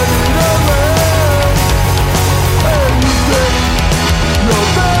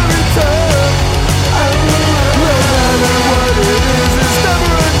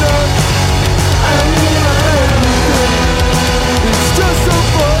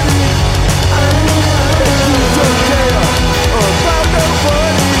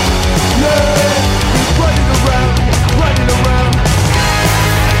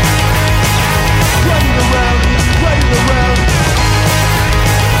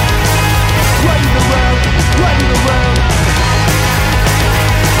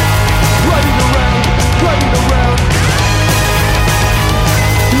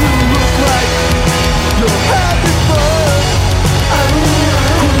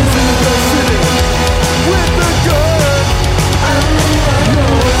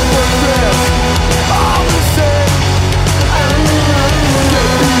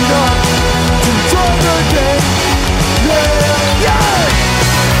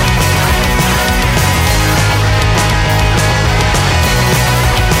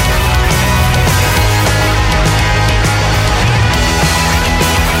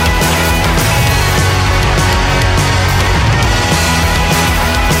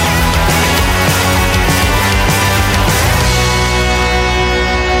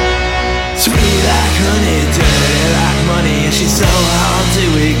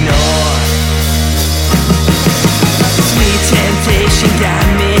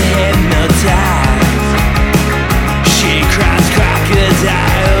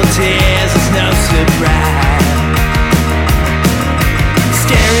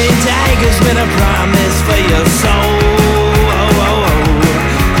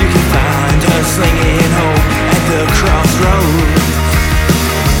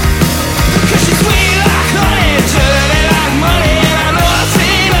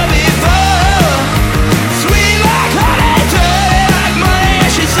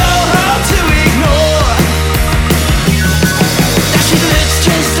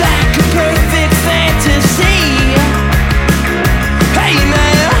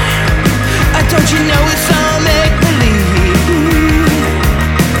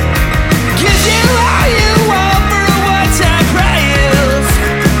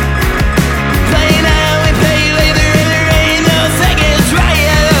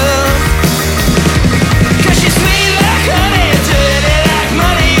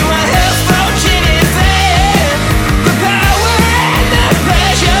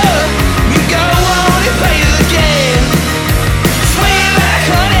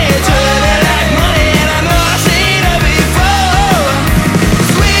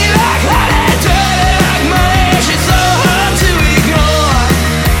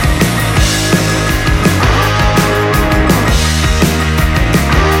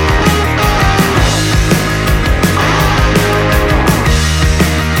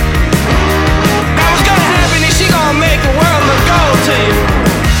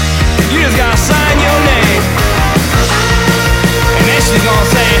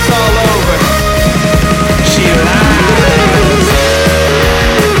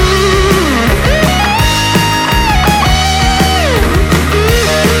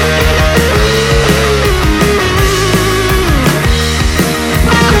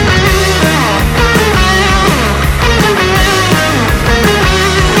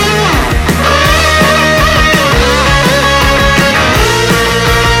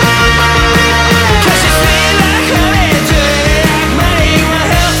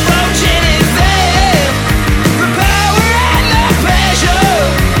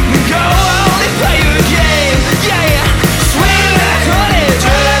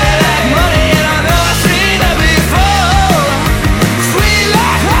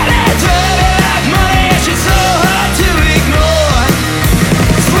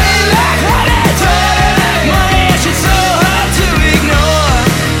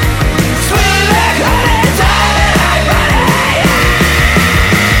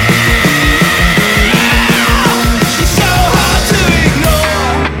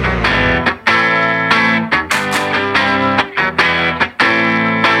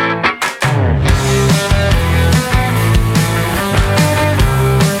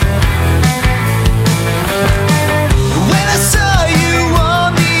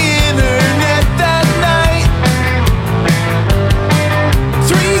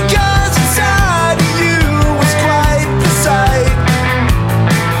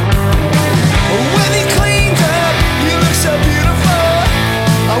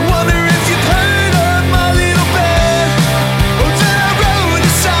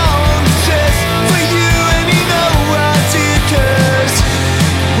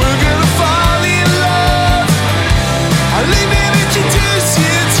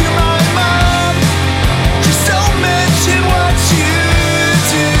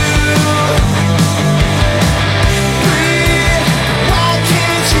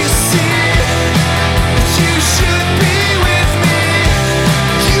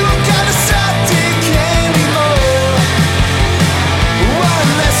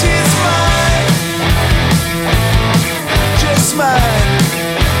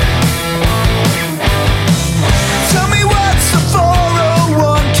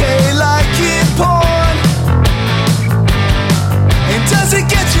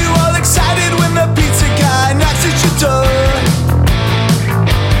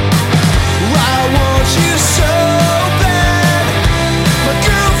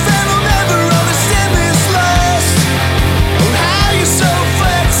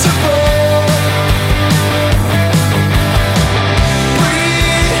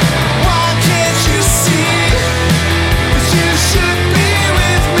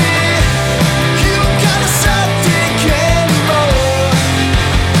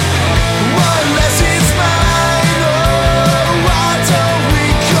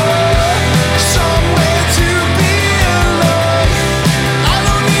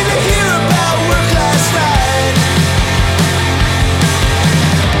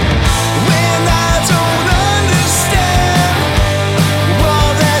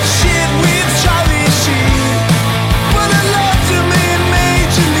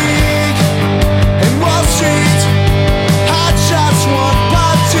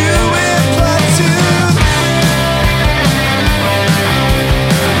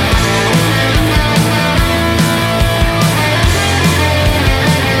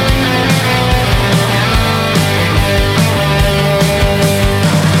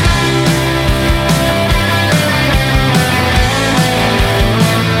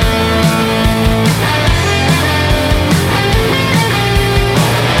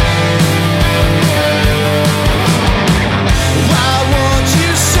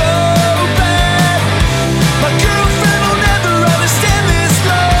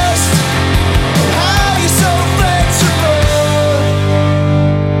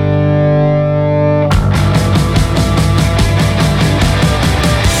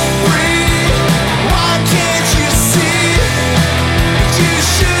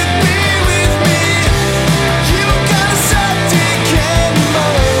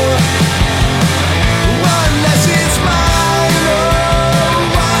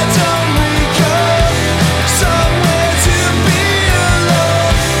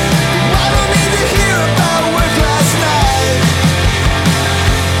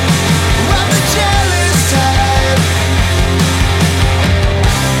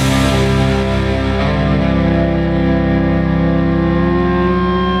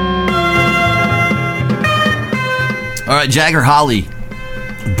 right, Jagger Holly,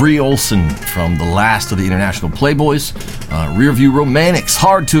 Bree Olson from the last of the International Playboys, Rearview Romantics,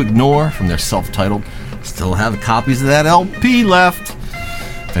 Hard to Ignore from their self-titled. Still have copies of that LP left,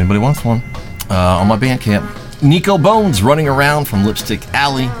 if anybody wants one, on my Bandcamp. Nico Bones, Running Around from Lipstick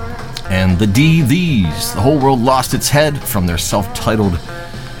Alley, and The These, The Whole World Lost Its Head from their self-titled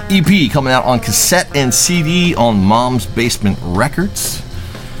EP, coming out on cassette and CD on Mom's Basement Records.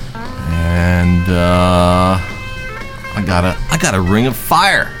 And I got a Ring of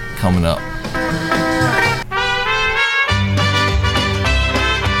Fire coming up.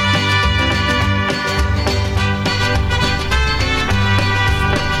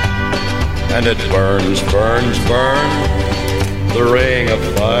 And it burns, burns, burns, the ring of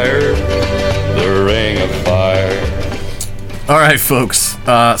fire, the ring of fire. All right, folks.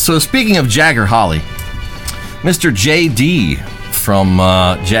 So speaking of Jagger Holly, Mr. J.D. from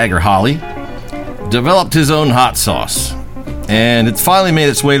Jagger Holly developed his own hot sauce, and it's finally made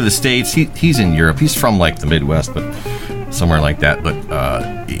its way to the States. He's in Europe. He's from like the Midwest, but somewhere like that. But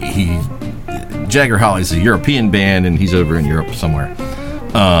Jagger Holly's a European band, and he's over in Europe somewhere.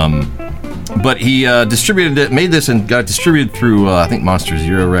 But he distributed it, made this, and got it distributed through I think Monster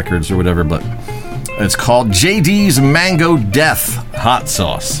Zero Records or whatever. But it's called JD's Mango Death Hot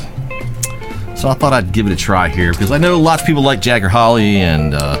Sauce. So I thought I'd give it a try here, because I know lots of people like Jagger Holly,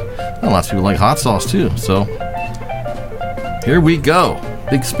 and lots of people like hot sauce too. So here we go.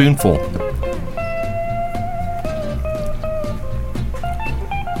 Big spoonful.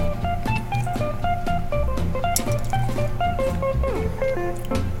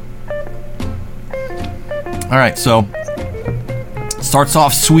 All right, so it starts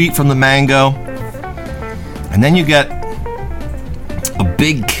off sweet from the mango, and then you get a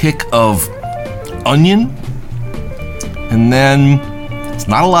big kick of onion, and then it's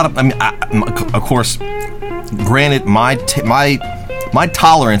not a lot of. I mean, of course, granted, my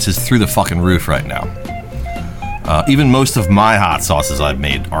tolerance is through the fucking roof right now. Even most of my hot sauces I've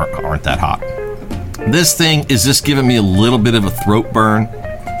made aren't that hot. This thing is just giving me a little bit of a throat burn,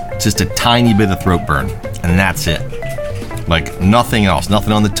 just a tiny bit of throat burn, and that's it. Like nothing else,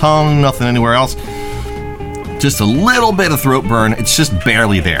 nothing on the tongue, nothing anywhere else. Just a little bit of throat burn. It's just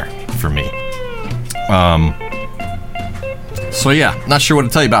barely there for me. So yeah, not sure what to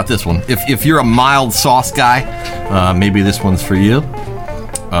tell you about this one. If you're a mild sauce guy, maybe this one's for you.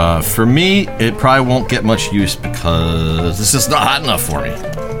 For me, it probably won't get much use because it's just not hot enough for me.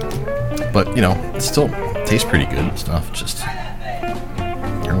 But you know, it still tastes pretty good and stuff. Just,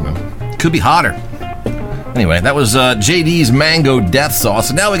 I don't know, could be hotter. Anyway, that was JD's Mango Death Sauce.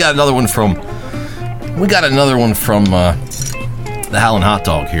 And now we got another one from the Howlin' Hot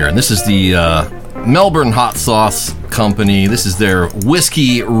Dog here, and this is the Melbourne Hot Sauce Company. This is their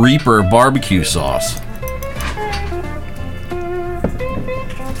Whiskey Reaper Barbecue Sauce.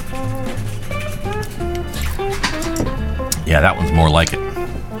 Yeah, that one's more like it.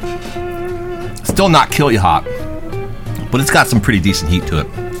 Still not kill you hot, but it's got some pretty decent heat to it.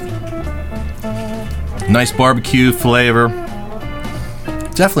 Nice barbecue flavor.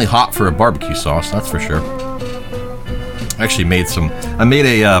 Definitely hot for a barbecue sauce, that's for sure. I actually made I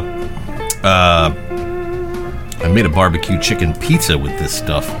made a barbecue chicken pizza with this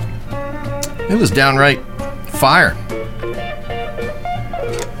stuff. It was downright fire.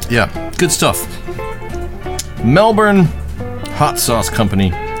 Yeah, good stuff. Melbourne Hot Sauce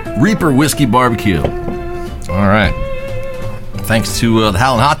Company, Reaper Whiskey Barbecue. All right. Thanks to the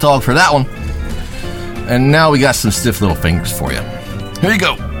Howlin' Hot Dog for that one. And now we got some stiff little fingers for you. Here you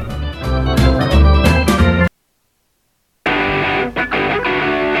go.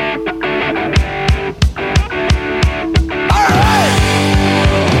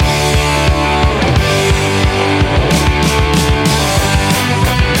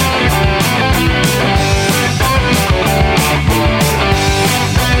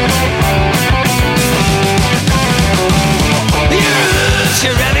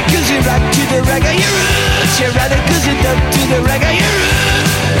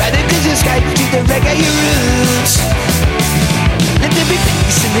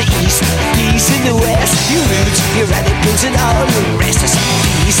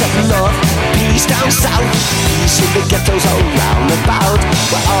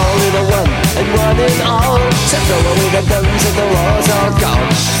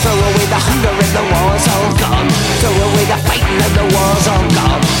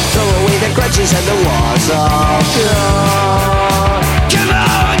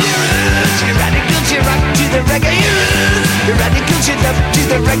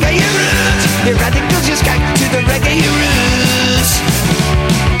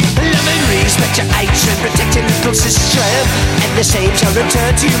 Protect your nation, protect your little sister.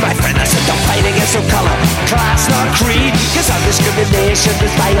 return to you, my friend. I said, don't fight against no color, class, nor creed, cause our discrimination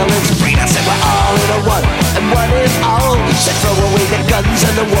is violence breed. I said, we're all in a one, and one is all. Said, throw away the guns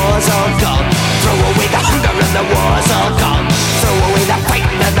and the war's all gone. Throw away the hunger and the war's all gone. Throw away the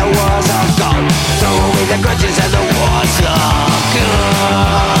fighting and the war's all gone. Throw away the grudges and the war's all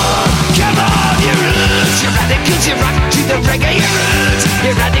gone. Come on, you roots. You're radicals, you rock to the reggae, you roots.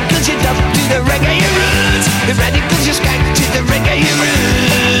 You're radicals, you dub to the reggae, you roots. You're radicals, you skank to the reggae, you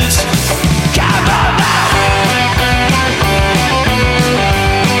roots. Come on now.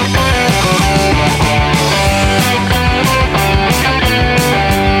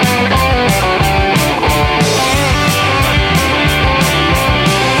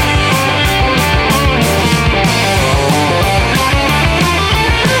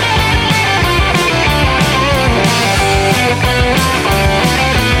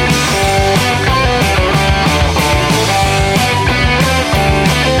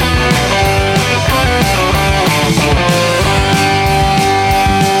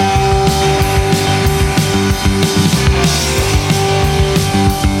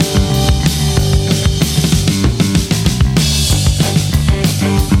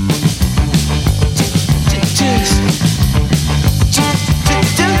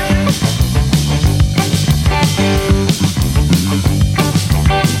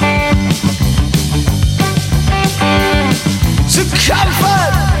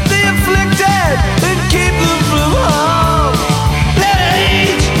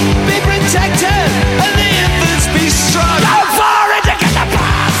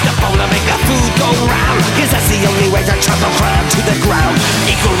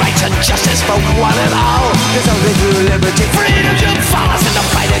 Justice for one and all. There's only true liberty, freedom to follow us in the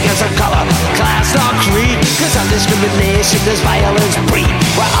fight against our color, class, or creed. Cause on discrimination there's violence breed.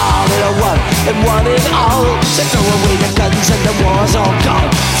 We're all in a one, and one in all. So throw away the guns and the war's all gone.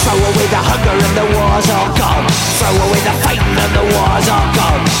 Throw away the hunger and the war's all gone. Throw away the fighting and the war's all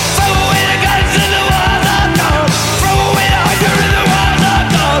gone. Throw away the guns and the war's all gone. Throw away the hunger and the war's all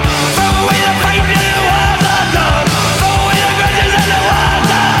gone. Throw away the fighting and the war's all gone. Throw away the grudges and the war's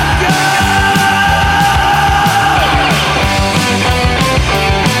all gone.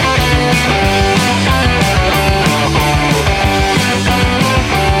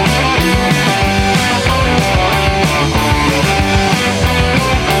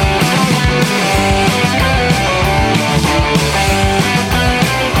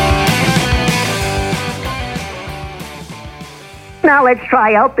 Now let's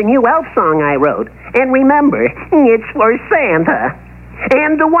try out the new elf song I wrote. And remember, it's for Santa.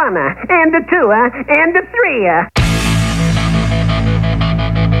 And the one-a, and the two-a, and the three-a.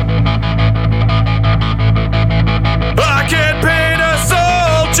 I can't paint a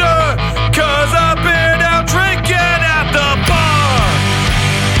soldier, cause I've been out drinking at the bar.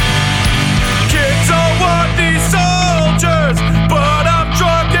 Kids all want these soldiers, but I'm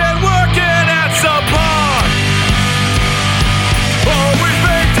drunk and working at some bar. Always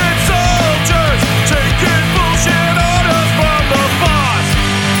painted soldiers, taking bullshit orders from the boss.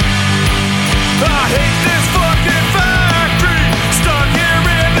 I hate this fucking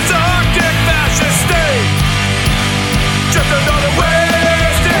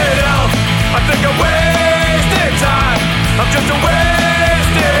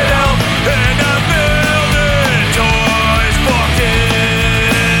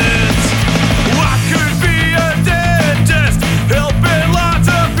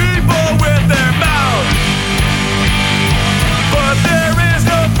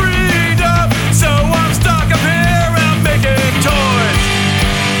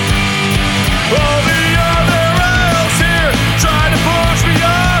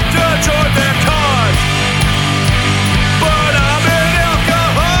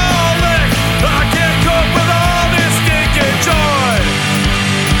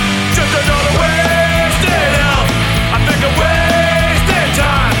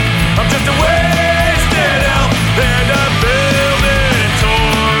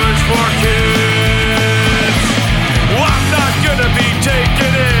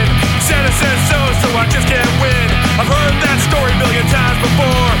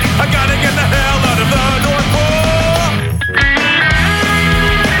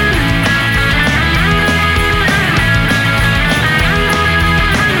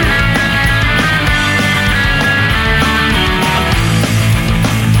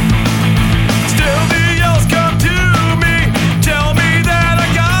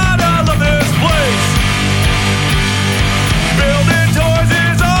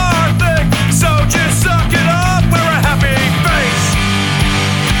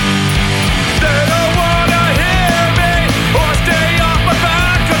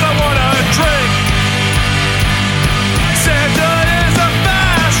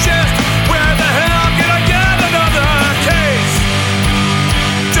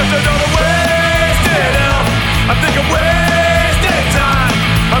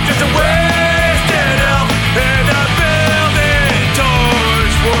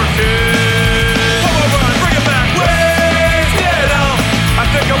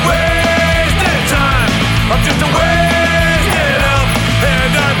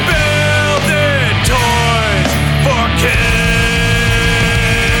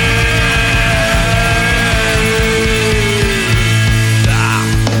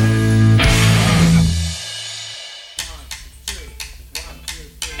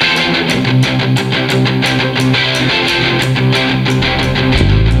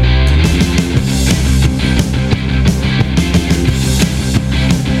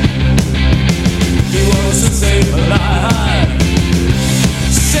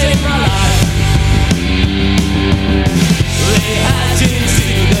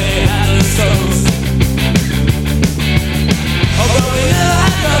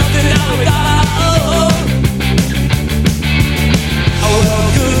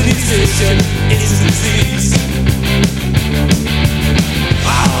addiction is a disease.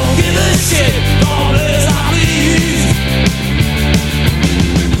 I don't give a shit, all as I please.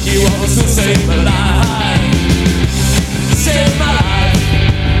 You also saved my life, saved my life.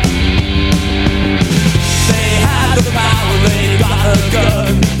 They had the power, they got a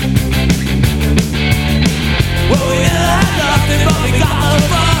gun. Well, we never had nothing, but we got the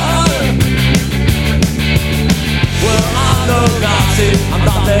fun. Well, I'm no Nazi, I'm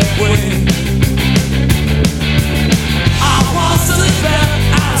not that way. I want to live better,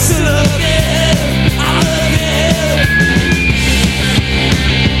 I still again, I'm again.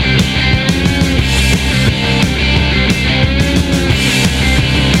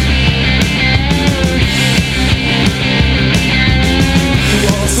 You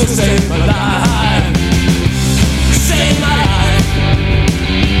also saved my life, saved my life.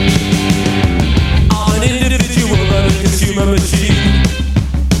 I'm an individual, but a consumer machine.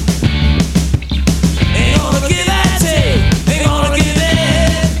 Ain't gonna give and take, ain't gonna give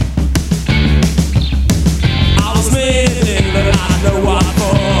in. I was made a thing that I know what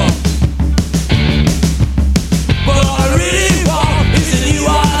for. But all I really want is a new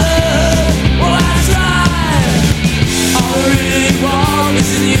order. Well, that's right. All I really want is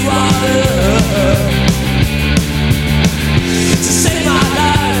a new order. To save my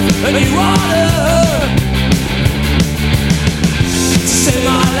life, a new order. To save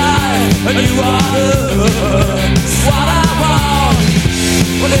my life, a new order. It's what I want.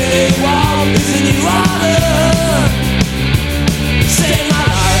 What they want is a new order. Save my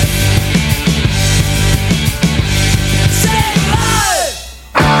life. Save my life.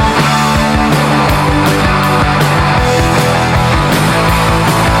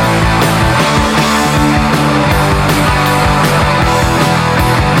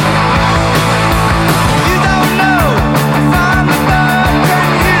 You don't know if I'm a thug,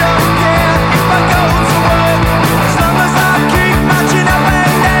 and you don't care if I go to work. As long as I keep marching up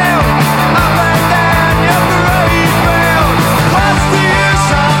and down your parade round. What's the use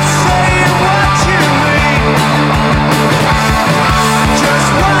of saying what you mean? Just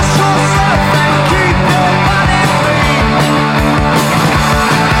wash yourself and keep your body clean. I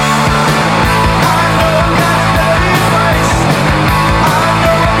know I've got a dirty face. I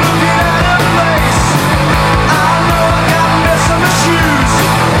know I'm looking at a place. I know I got a mess on my shoes.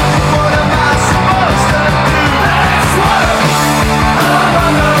 What am I supposed to do? Let's work. I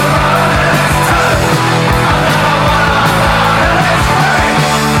wanna run, let's turn. I wanna run, let's break.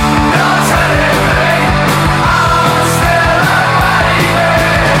 You're telling me I'm still a baby.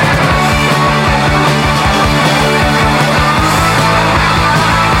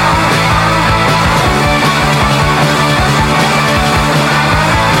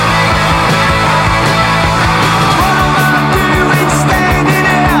 What am I doing standing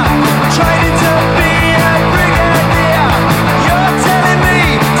here, trying to be a brigadier? You're telling me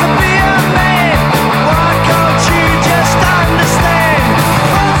to be a man. Why can't you just understand?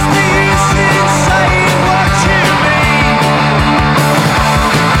 What's the use in saying what you mean?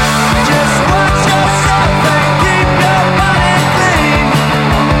 Just watch yourself and keep your body clean.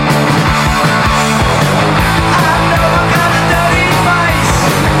 I know I've got a dirty face.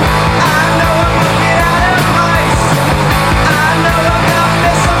 I know I'm looking at a place. I know I've got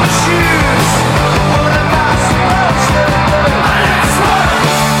mess on my shoes. What am I supposed to do? Let's work.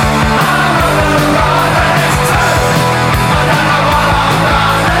 I wanna run, let's turn. I wanna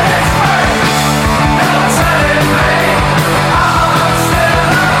run, let's break. You're telling me I'm still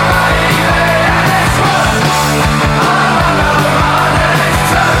a baby. Let's work. I wanna run, let's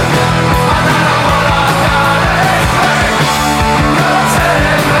turn. I wanna run, let's break. You're telling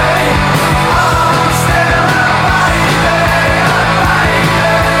me I'm still a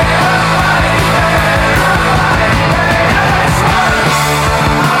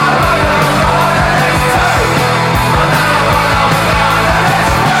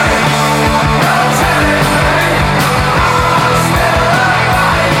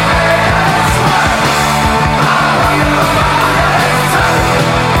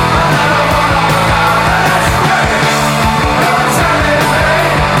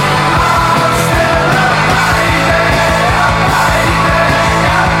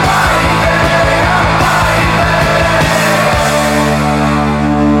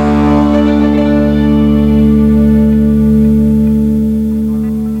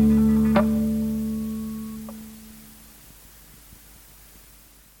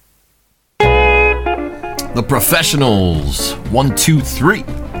The Professionals 1, 2, 3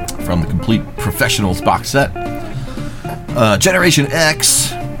 from the complete Professionals box set. Generation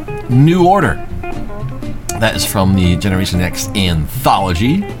X, New Order. That is from the Generation X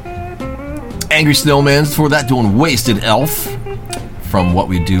anthology. Angry Snowman's before that, doing Wasted Elf from What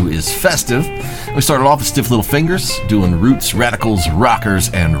We Do Is Festive. We started off with Stiff Little Fingers, doing Roots, Radicals, Rockers,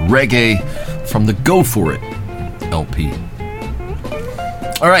 and Reggae from the Go For It LP.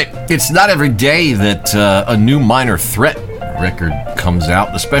 All right, it's not every day that a new Minor Threat record comes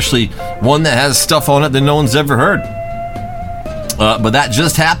out, especially one that has stuff on it that no one's ever heard. But that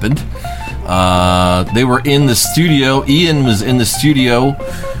just happened. They were in the studio. Ian was in the studio,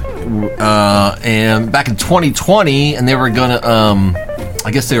 and back in 2020, and they were gonna. I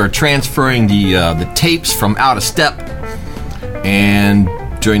guess they were transferring the tapes from Out of Step, and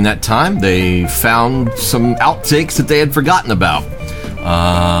during that time, they found some outtakes that they had forgotten about.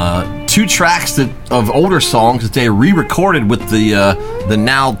 2 tracks of older songs that they re-recorded with the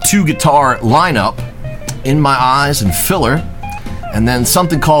now 2-guitar lineup, In My Eyes and Filler, and then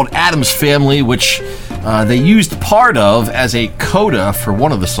something called Adam's Family, which they used part of as a coda for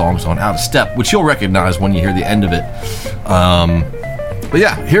one of the songs on Out of Step, which you'll recognize when you hear the end of it. But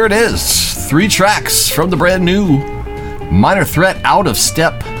yeah, here it is. 3 tracks from the brand new Minor Threat Out of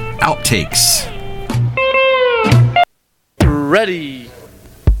Step outtakes. Ready.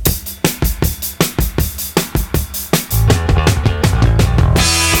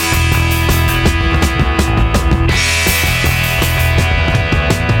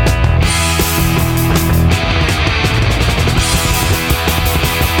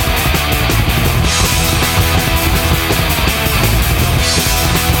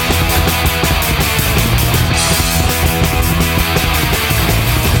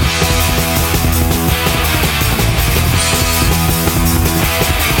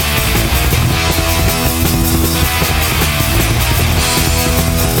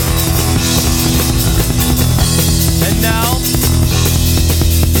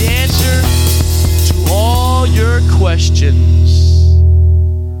 Questions.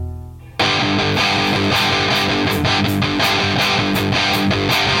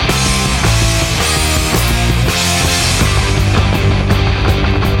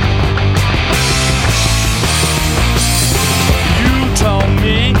 You told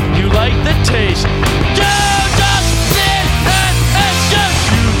me you like the taste. You just sit and just.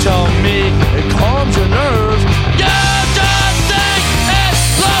 You told me it calms your nerves. You just think it's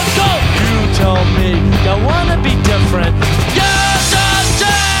local. You told me you wanna be different. You just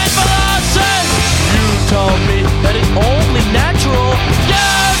change philosophy. You told me that it's only natural. You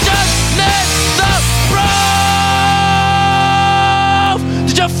just need the proof.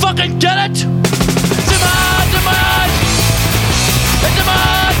 Did you fucking get it? Demise, demise.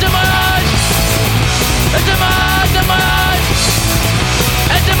 Demise, demise. Demise, demise.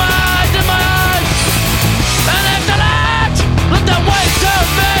 Demise, demise. And after that, look the way to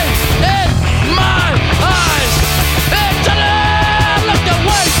me in my eyes. After that, look the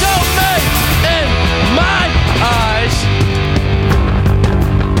way to me in my eyes.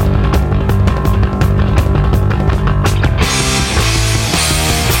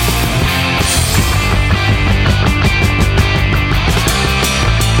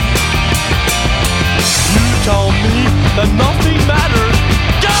 You told me that nothing matters.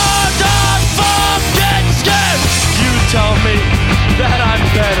 You're just fucking scared. You tell me that I'm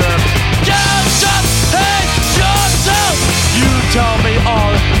better. You just hate yourself. You tell me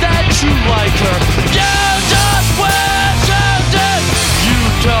all that you like her. You just wish you did. You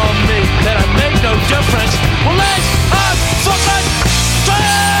tell me that I make no difference. Well, let's fucking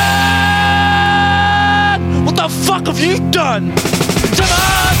dead. What the fuck have you done?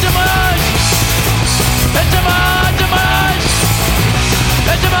 Demise, demise. Demise, demise.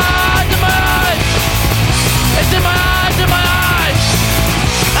 Demise, demise. Demise, demise.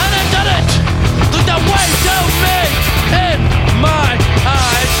 And I've done it. Look the way to me in my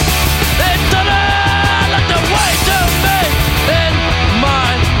eyes. They've done it. Look the way to me in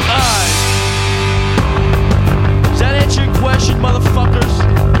my eyes. Does that answer your question, motherfuckers?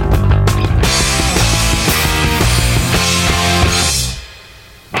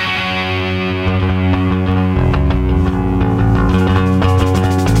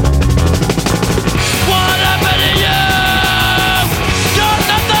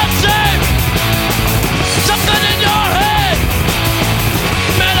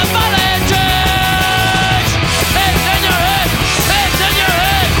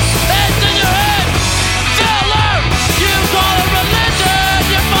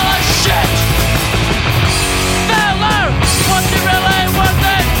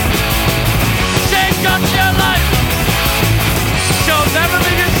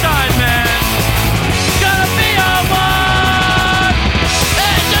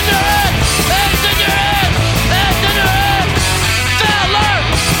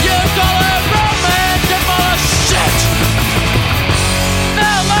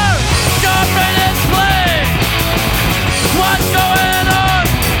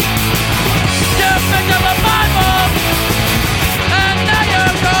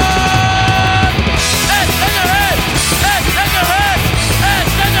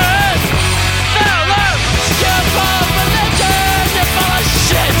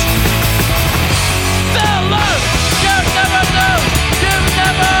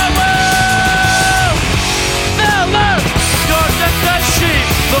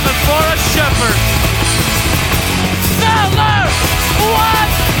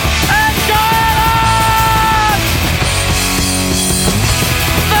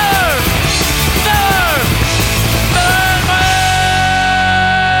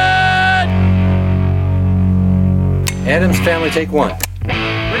 Adam's Family, take one.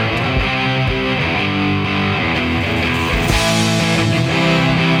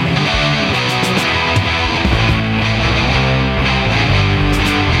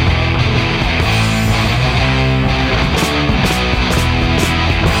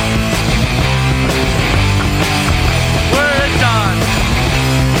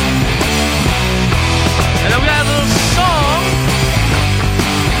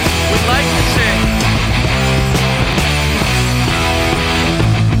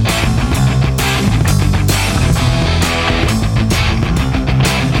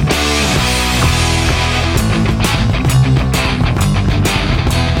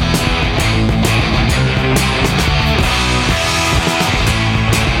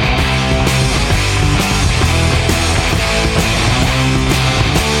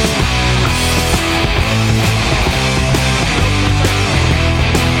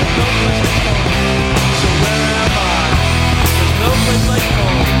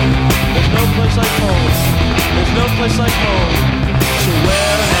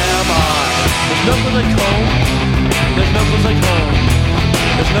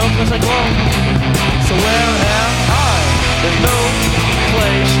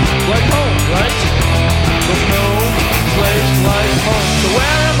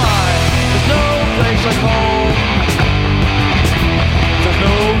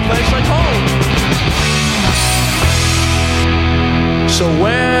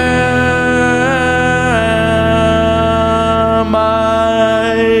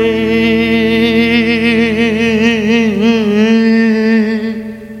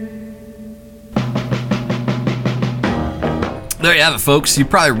 Folks, you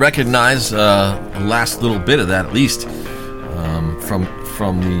probably recognize the last little bit of that, at least from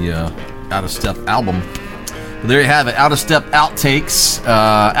the Out of Step album. But there you have it, Out of Step outtakes,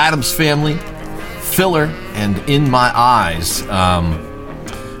 Adam's Family, Filler, and In My Eyes.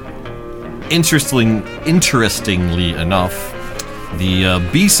 Interestingly enough, the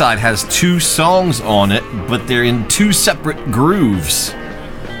B-side has 2 songs on it, but they're in 2 separate grooves.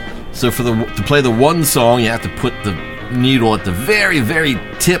 So to play the one song, you have to put the needle at the very, very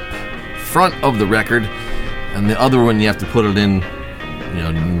tip front of the record, and the other one you have to put it in,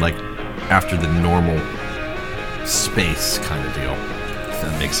 like after the normal space kind of deal, if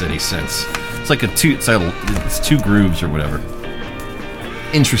that makes any sense. It's like it's 2 grooves or whatever.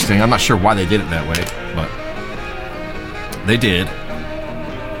 Interesting. I'm not sure why they did it that way, but they did.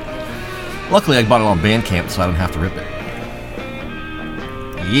 Luckily I bought it on Bandcamp, so I don't have to rip it.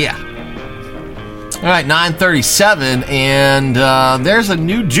 Yeah. All right, 9:37, and there's a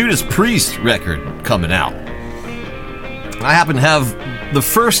new Judas Priest record coming out. I happen to have the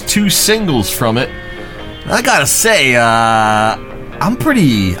first 2 singles from it. I gotta say, I'm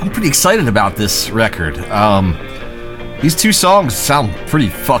pretty excited about this record. These 2 songs sound pretty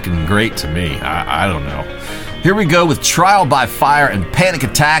fucking great to me. I don't know. Here we go with Trial by Fire and Panic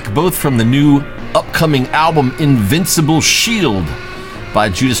Attack, both from the new upcoming album Invincible Shield by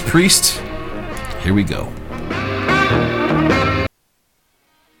Judas Priest. Here we go.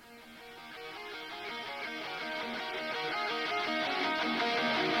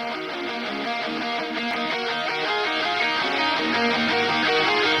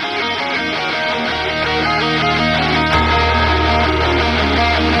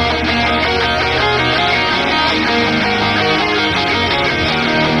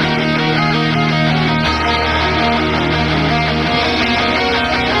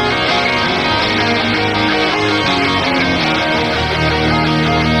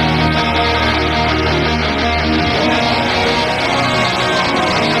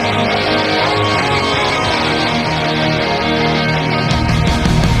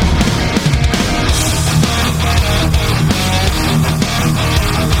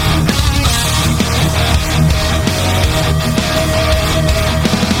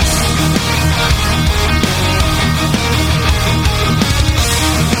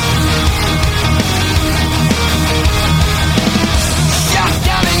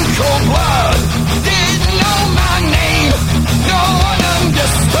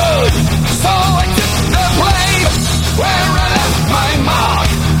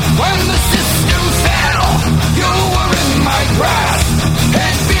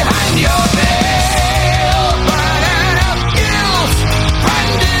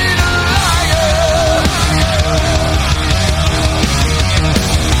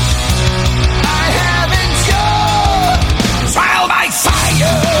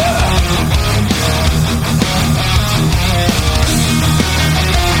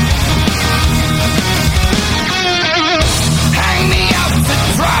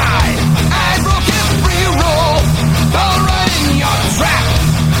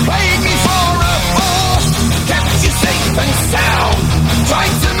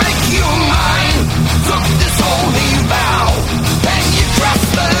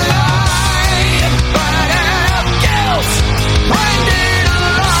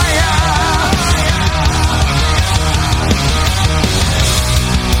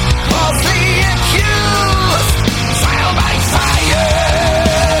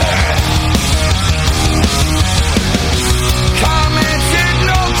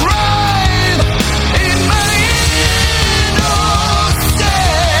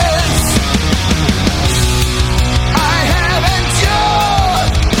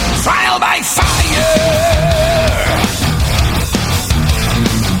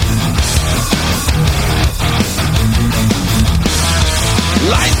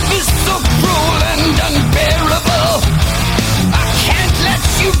 is so cruel and unbearable. I can't let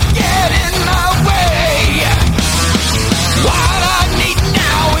you get in my way. What I need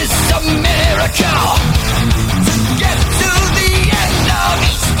now is a miracle to get to the end of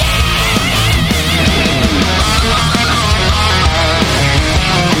each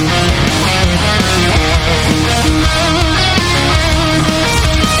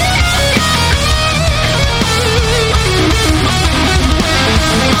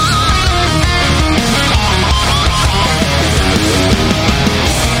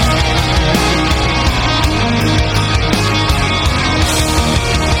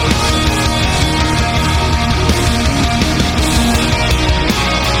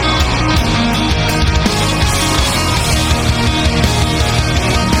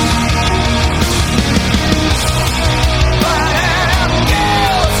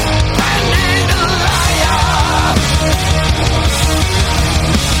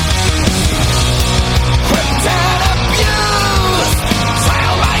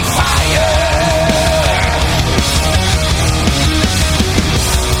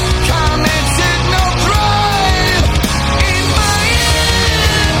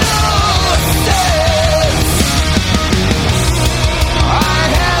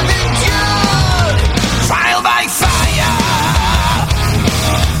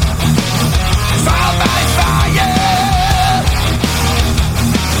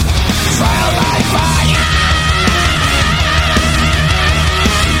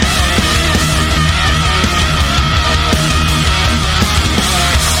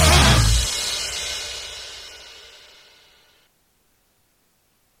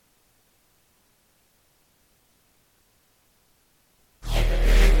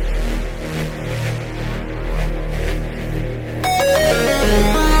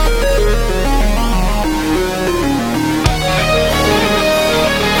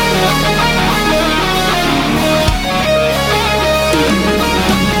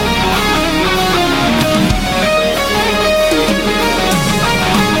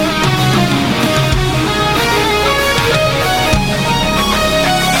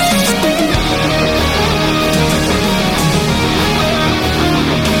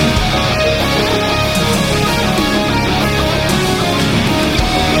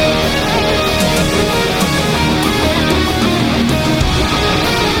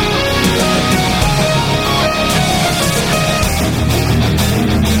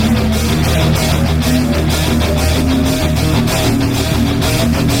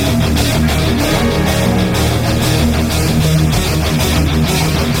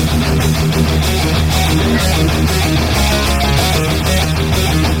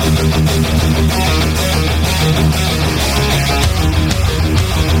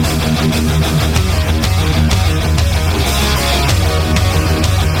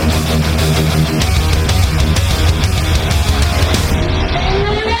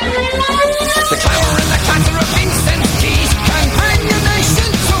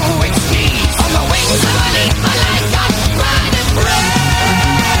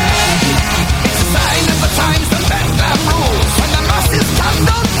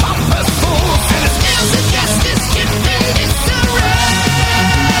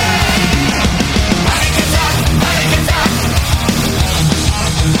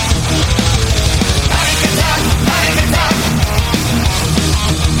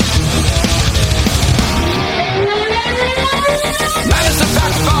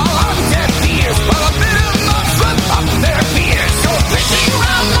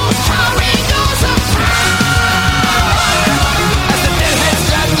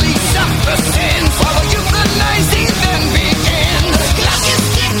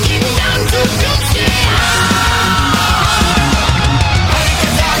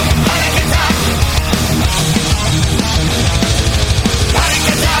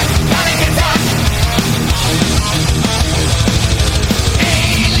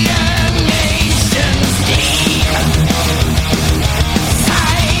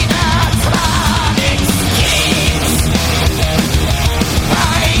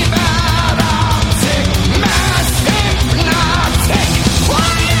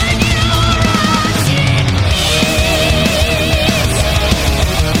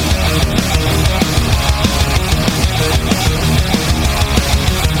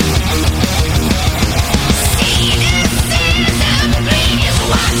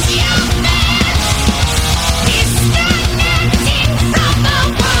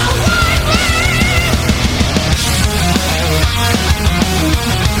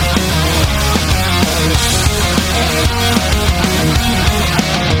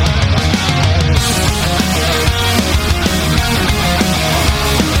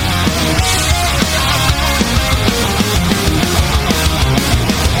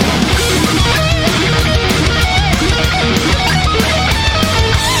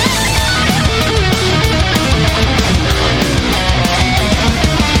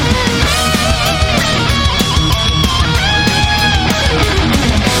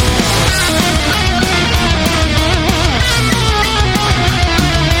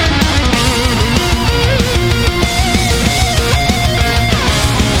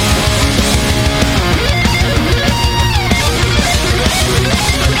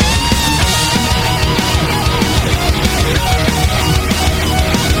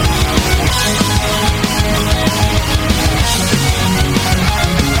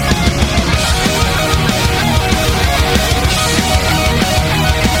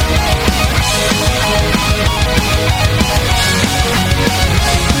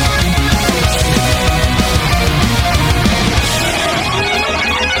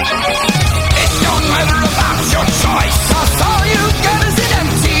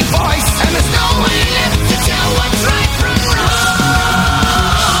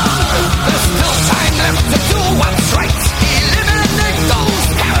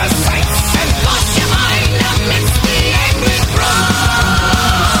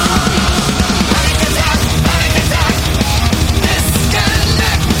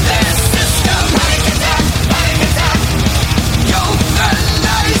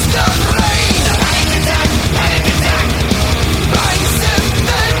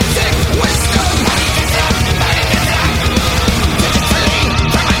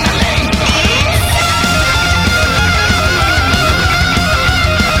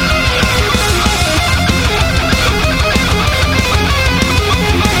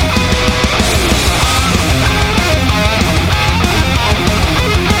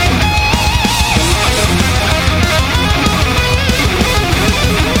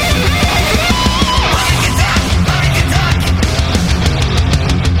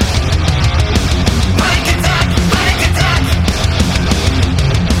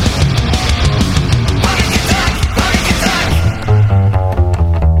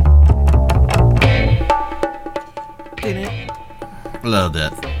love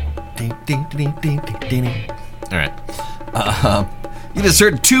that. Ding, ding, ding, ding, ding, ding, ding. All right. You just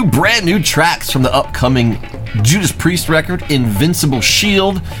heard 2 brand new tracks from the upcoming Judas Priest record, Invincible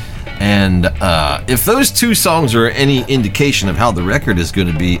Shield. And if those 2 songs are any indication of how the record is going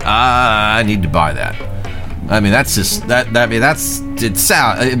to be, I need to buy that. I mean, that's just that. I mean, it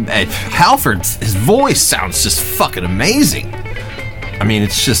sound. Halford's his voice sounds just fucking amazing. I mean,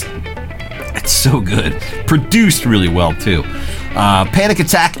 it's so good. Produced really well too. Panic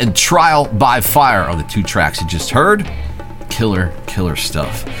Attack and Trial by Fire are the 2 tracks you just heard. Killer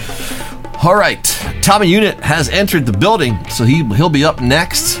stuff. All right, Tommy Unit has entered the building, so he'll be up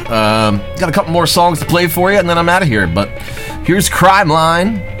next. Got a couple more songs to play for you, and then I'm out of here. But here's Crime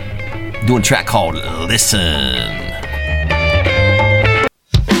Line doing a track called Listen.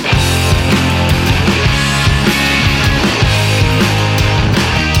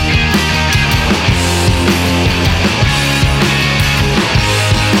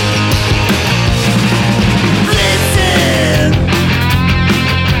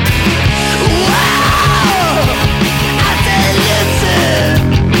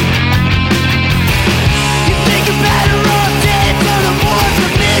 Better off dead for the more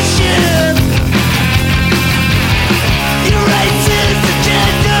permission.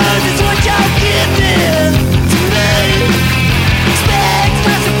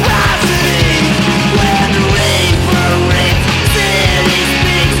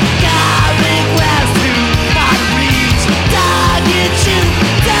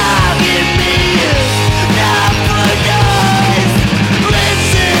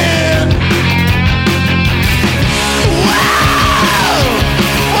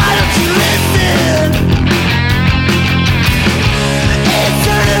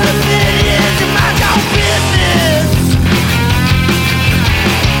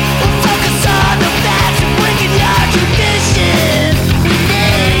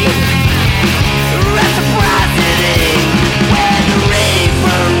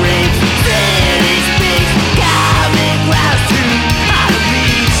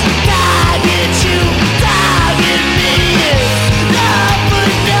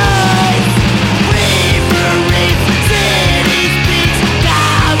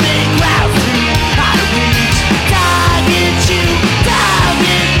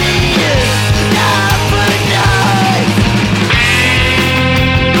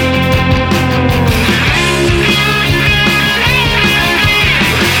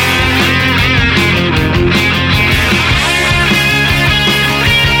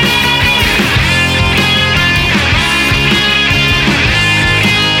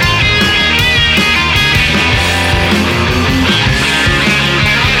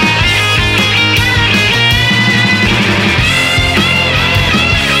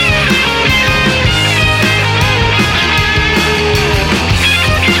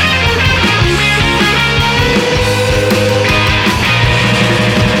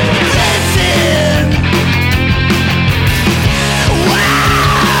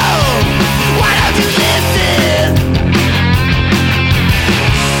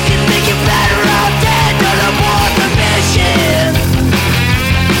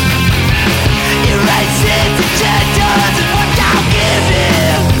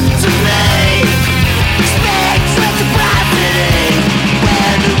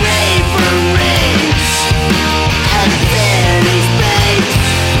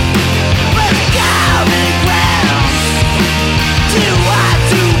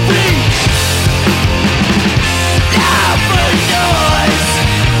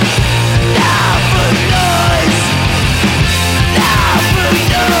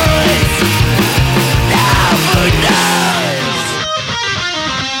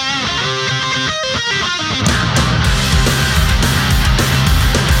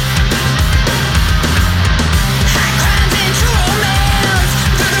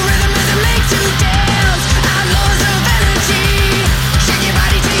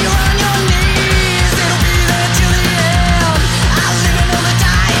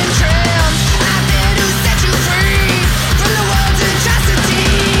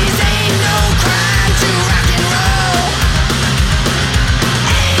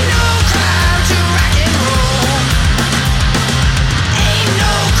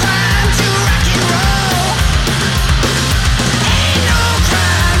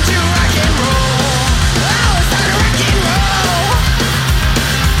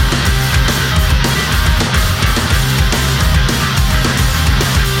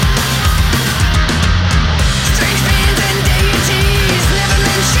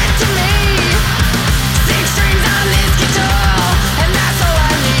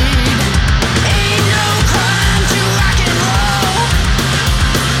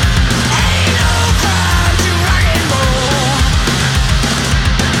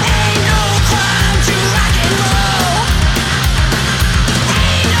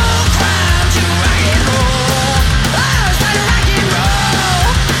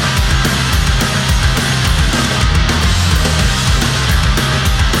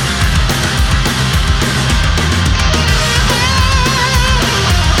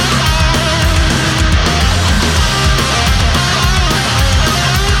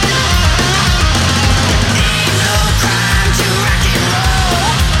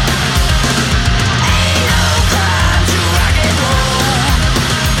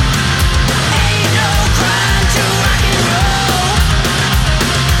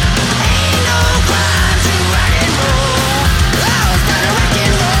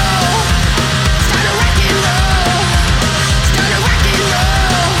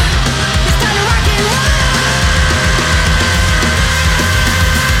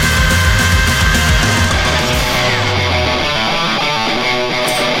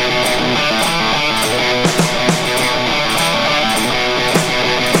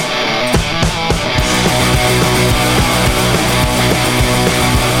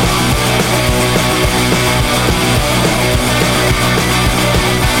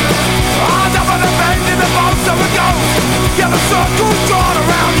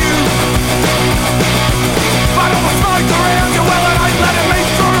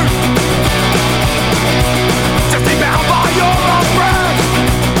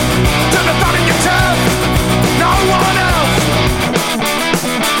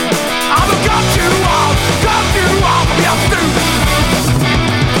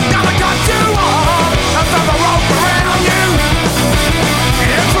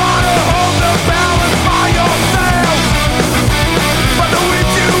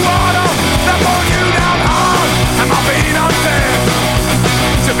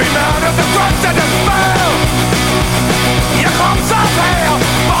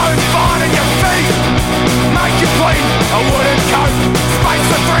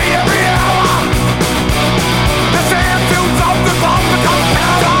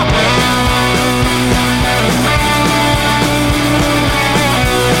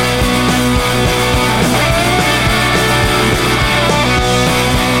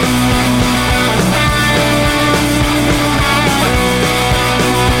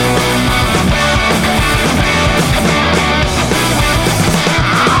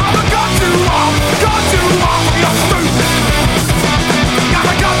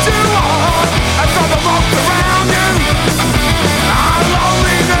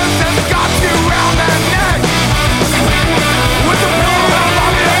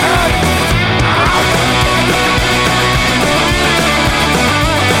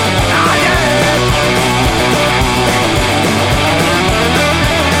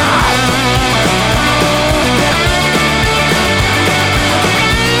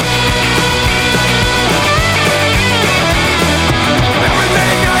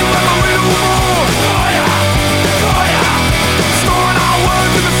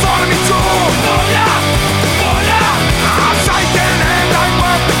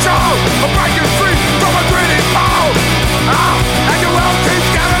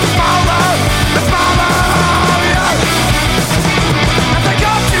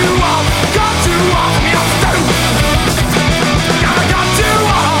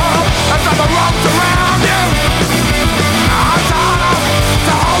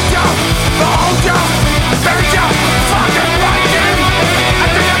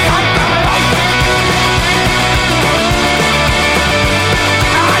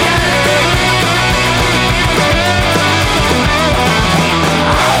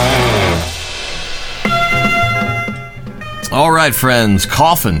 All right, friends.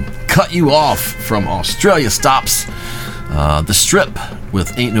 Coffin, Cut You Off from Australia stops. The Strip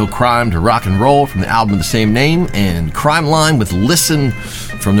with Ain't No Crime to Rock and Roll from the album of the same name. And Crime Line with Listen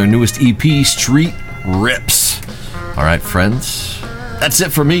from their newest EP, Street Rips. All right, friends. That's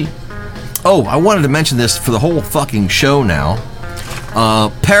it for me. Oh, I wanted to mention this for the whole fucking show now.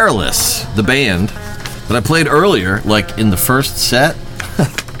 Perilous, the band that I played earlier, like in the first set,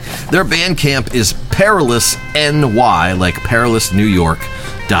 their Bandcamp is perilousny, like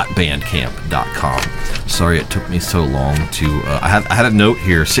perilousnewyork.bandcamp.com. Sorry it took me so long to... I had a note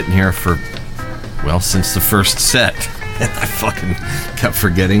here, sitting here for, well, since the first set. And I fucking kept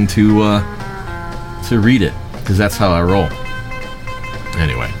forgetting to read it, because that's how I roll.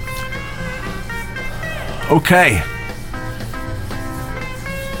 Anyway. Okay.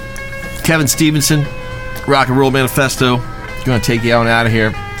 Kevin Stevenson, Rock and Roll Manifesto. Going to take you on out of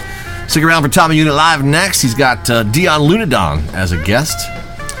here. Stick around for Tommy Unit Live next. He's got Dion Lunadon as a guest.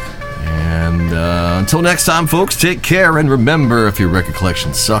 And until next time, folks, take care. And remember, if your record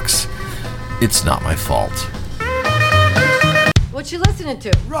collection sucks, it's not my fault. What you listening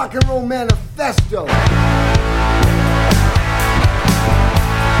to? Rock and Roll Manifesto.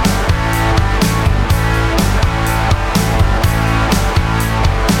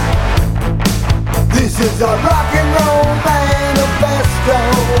 This is a rock and roll manifesto.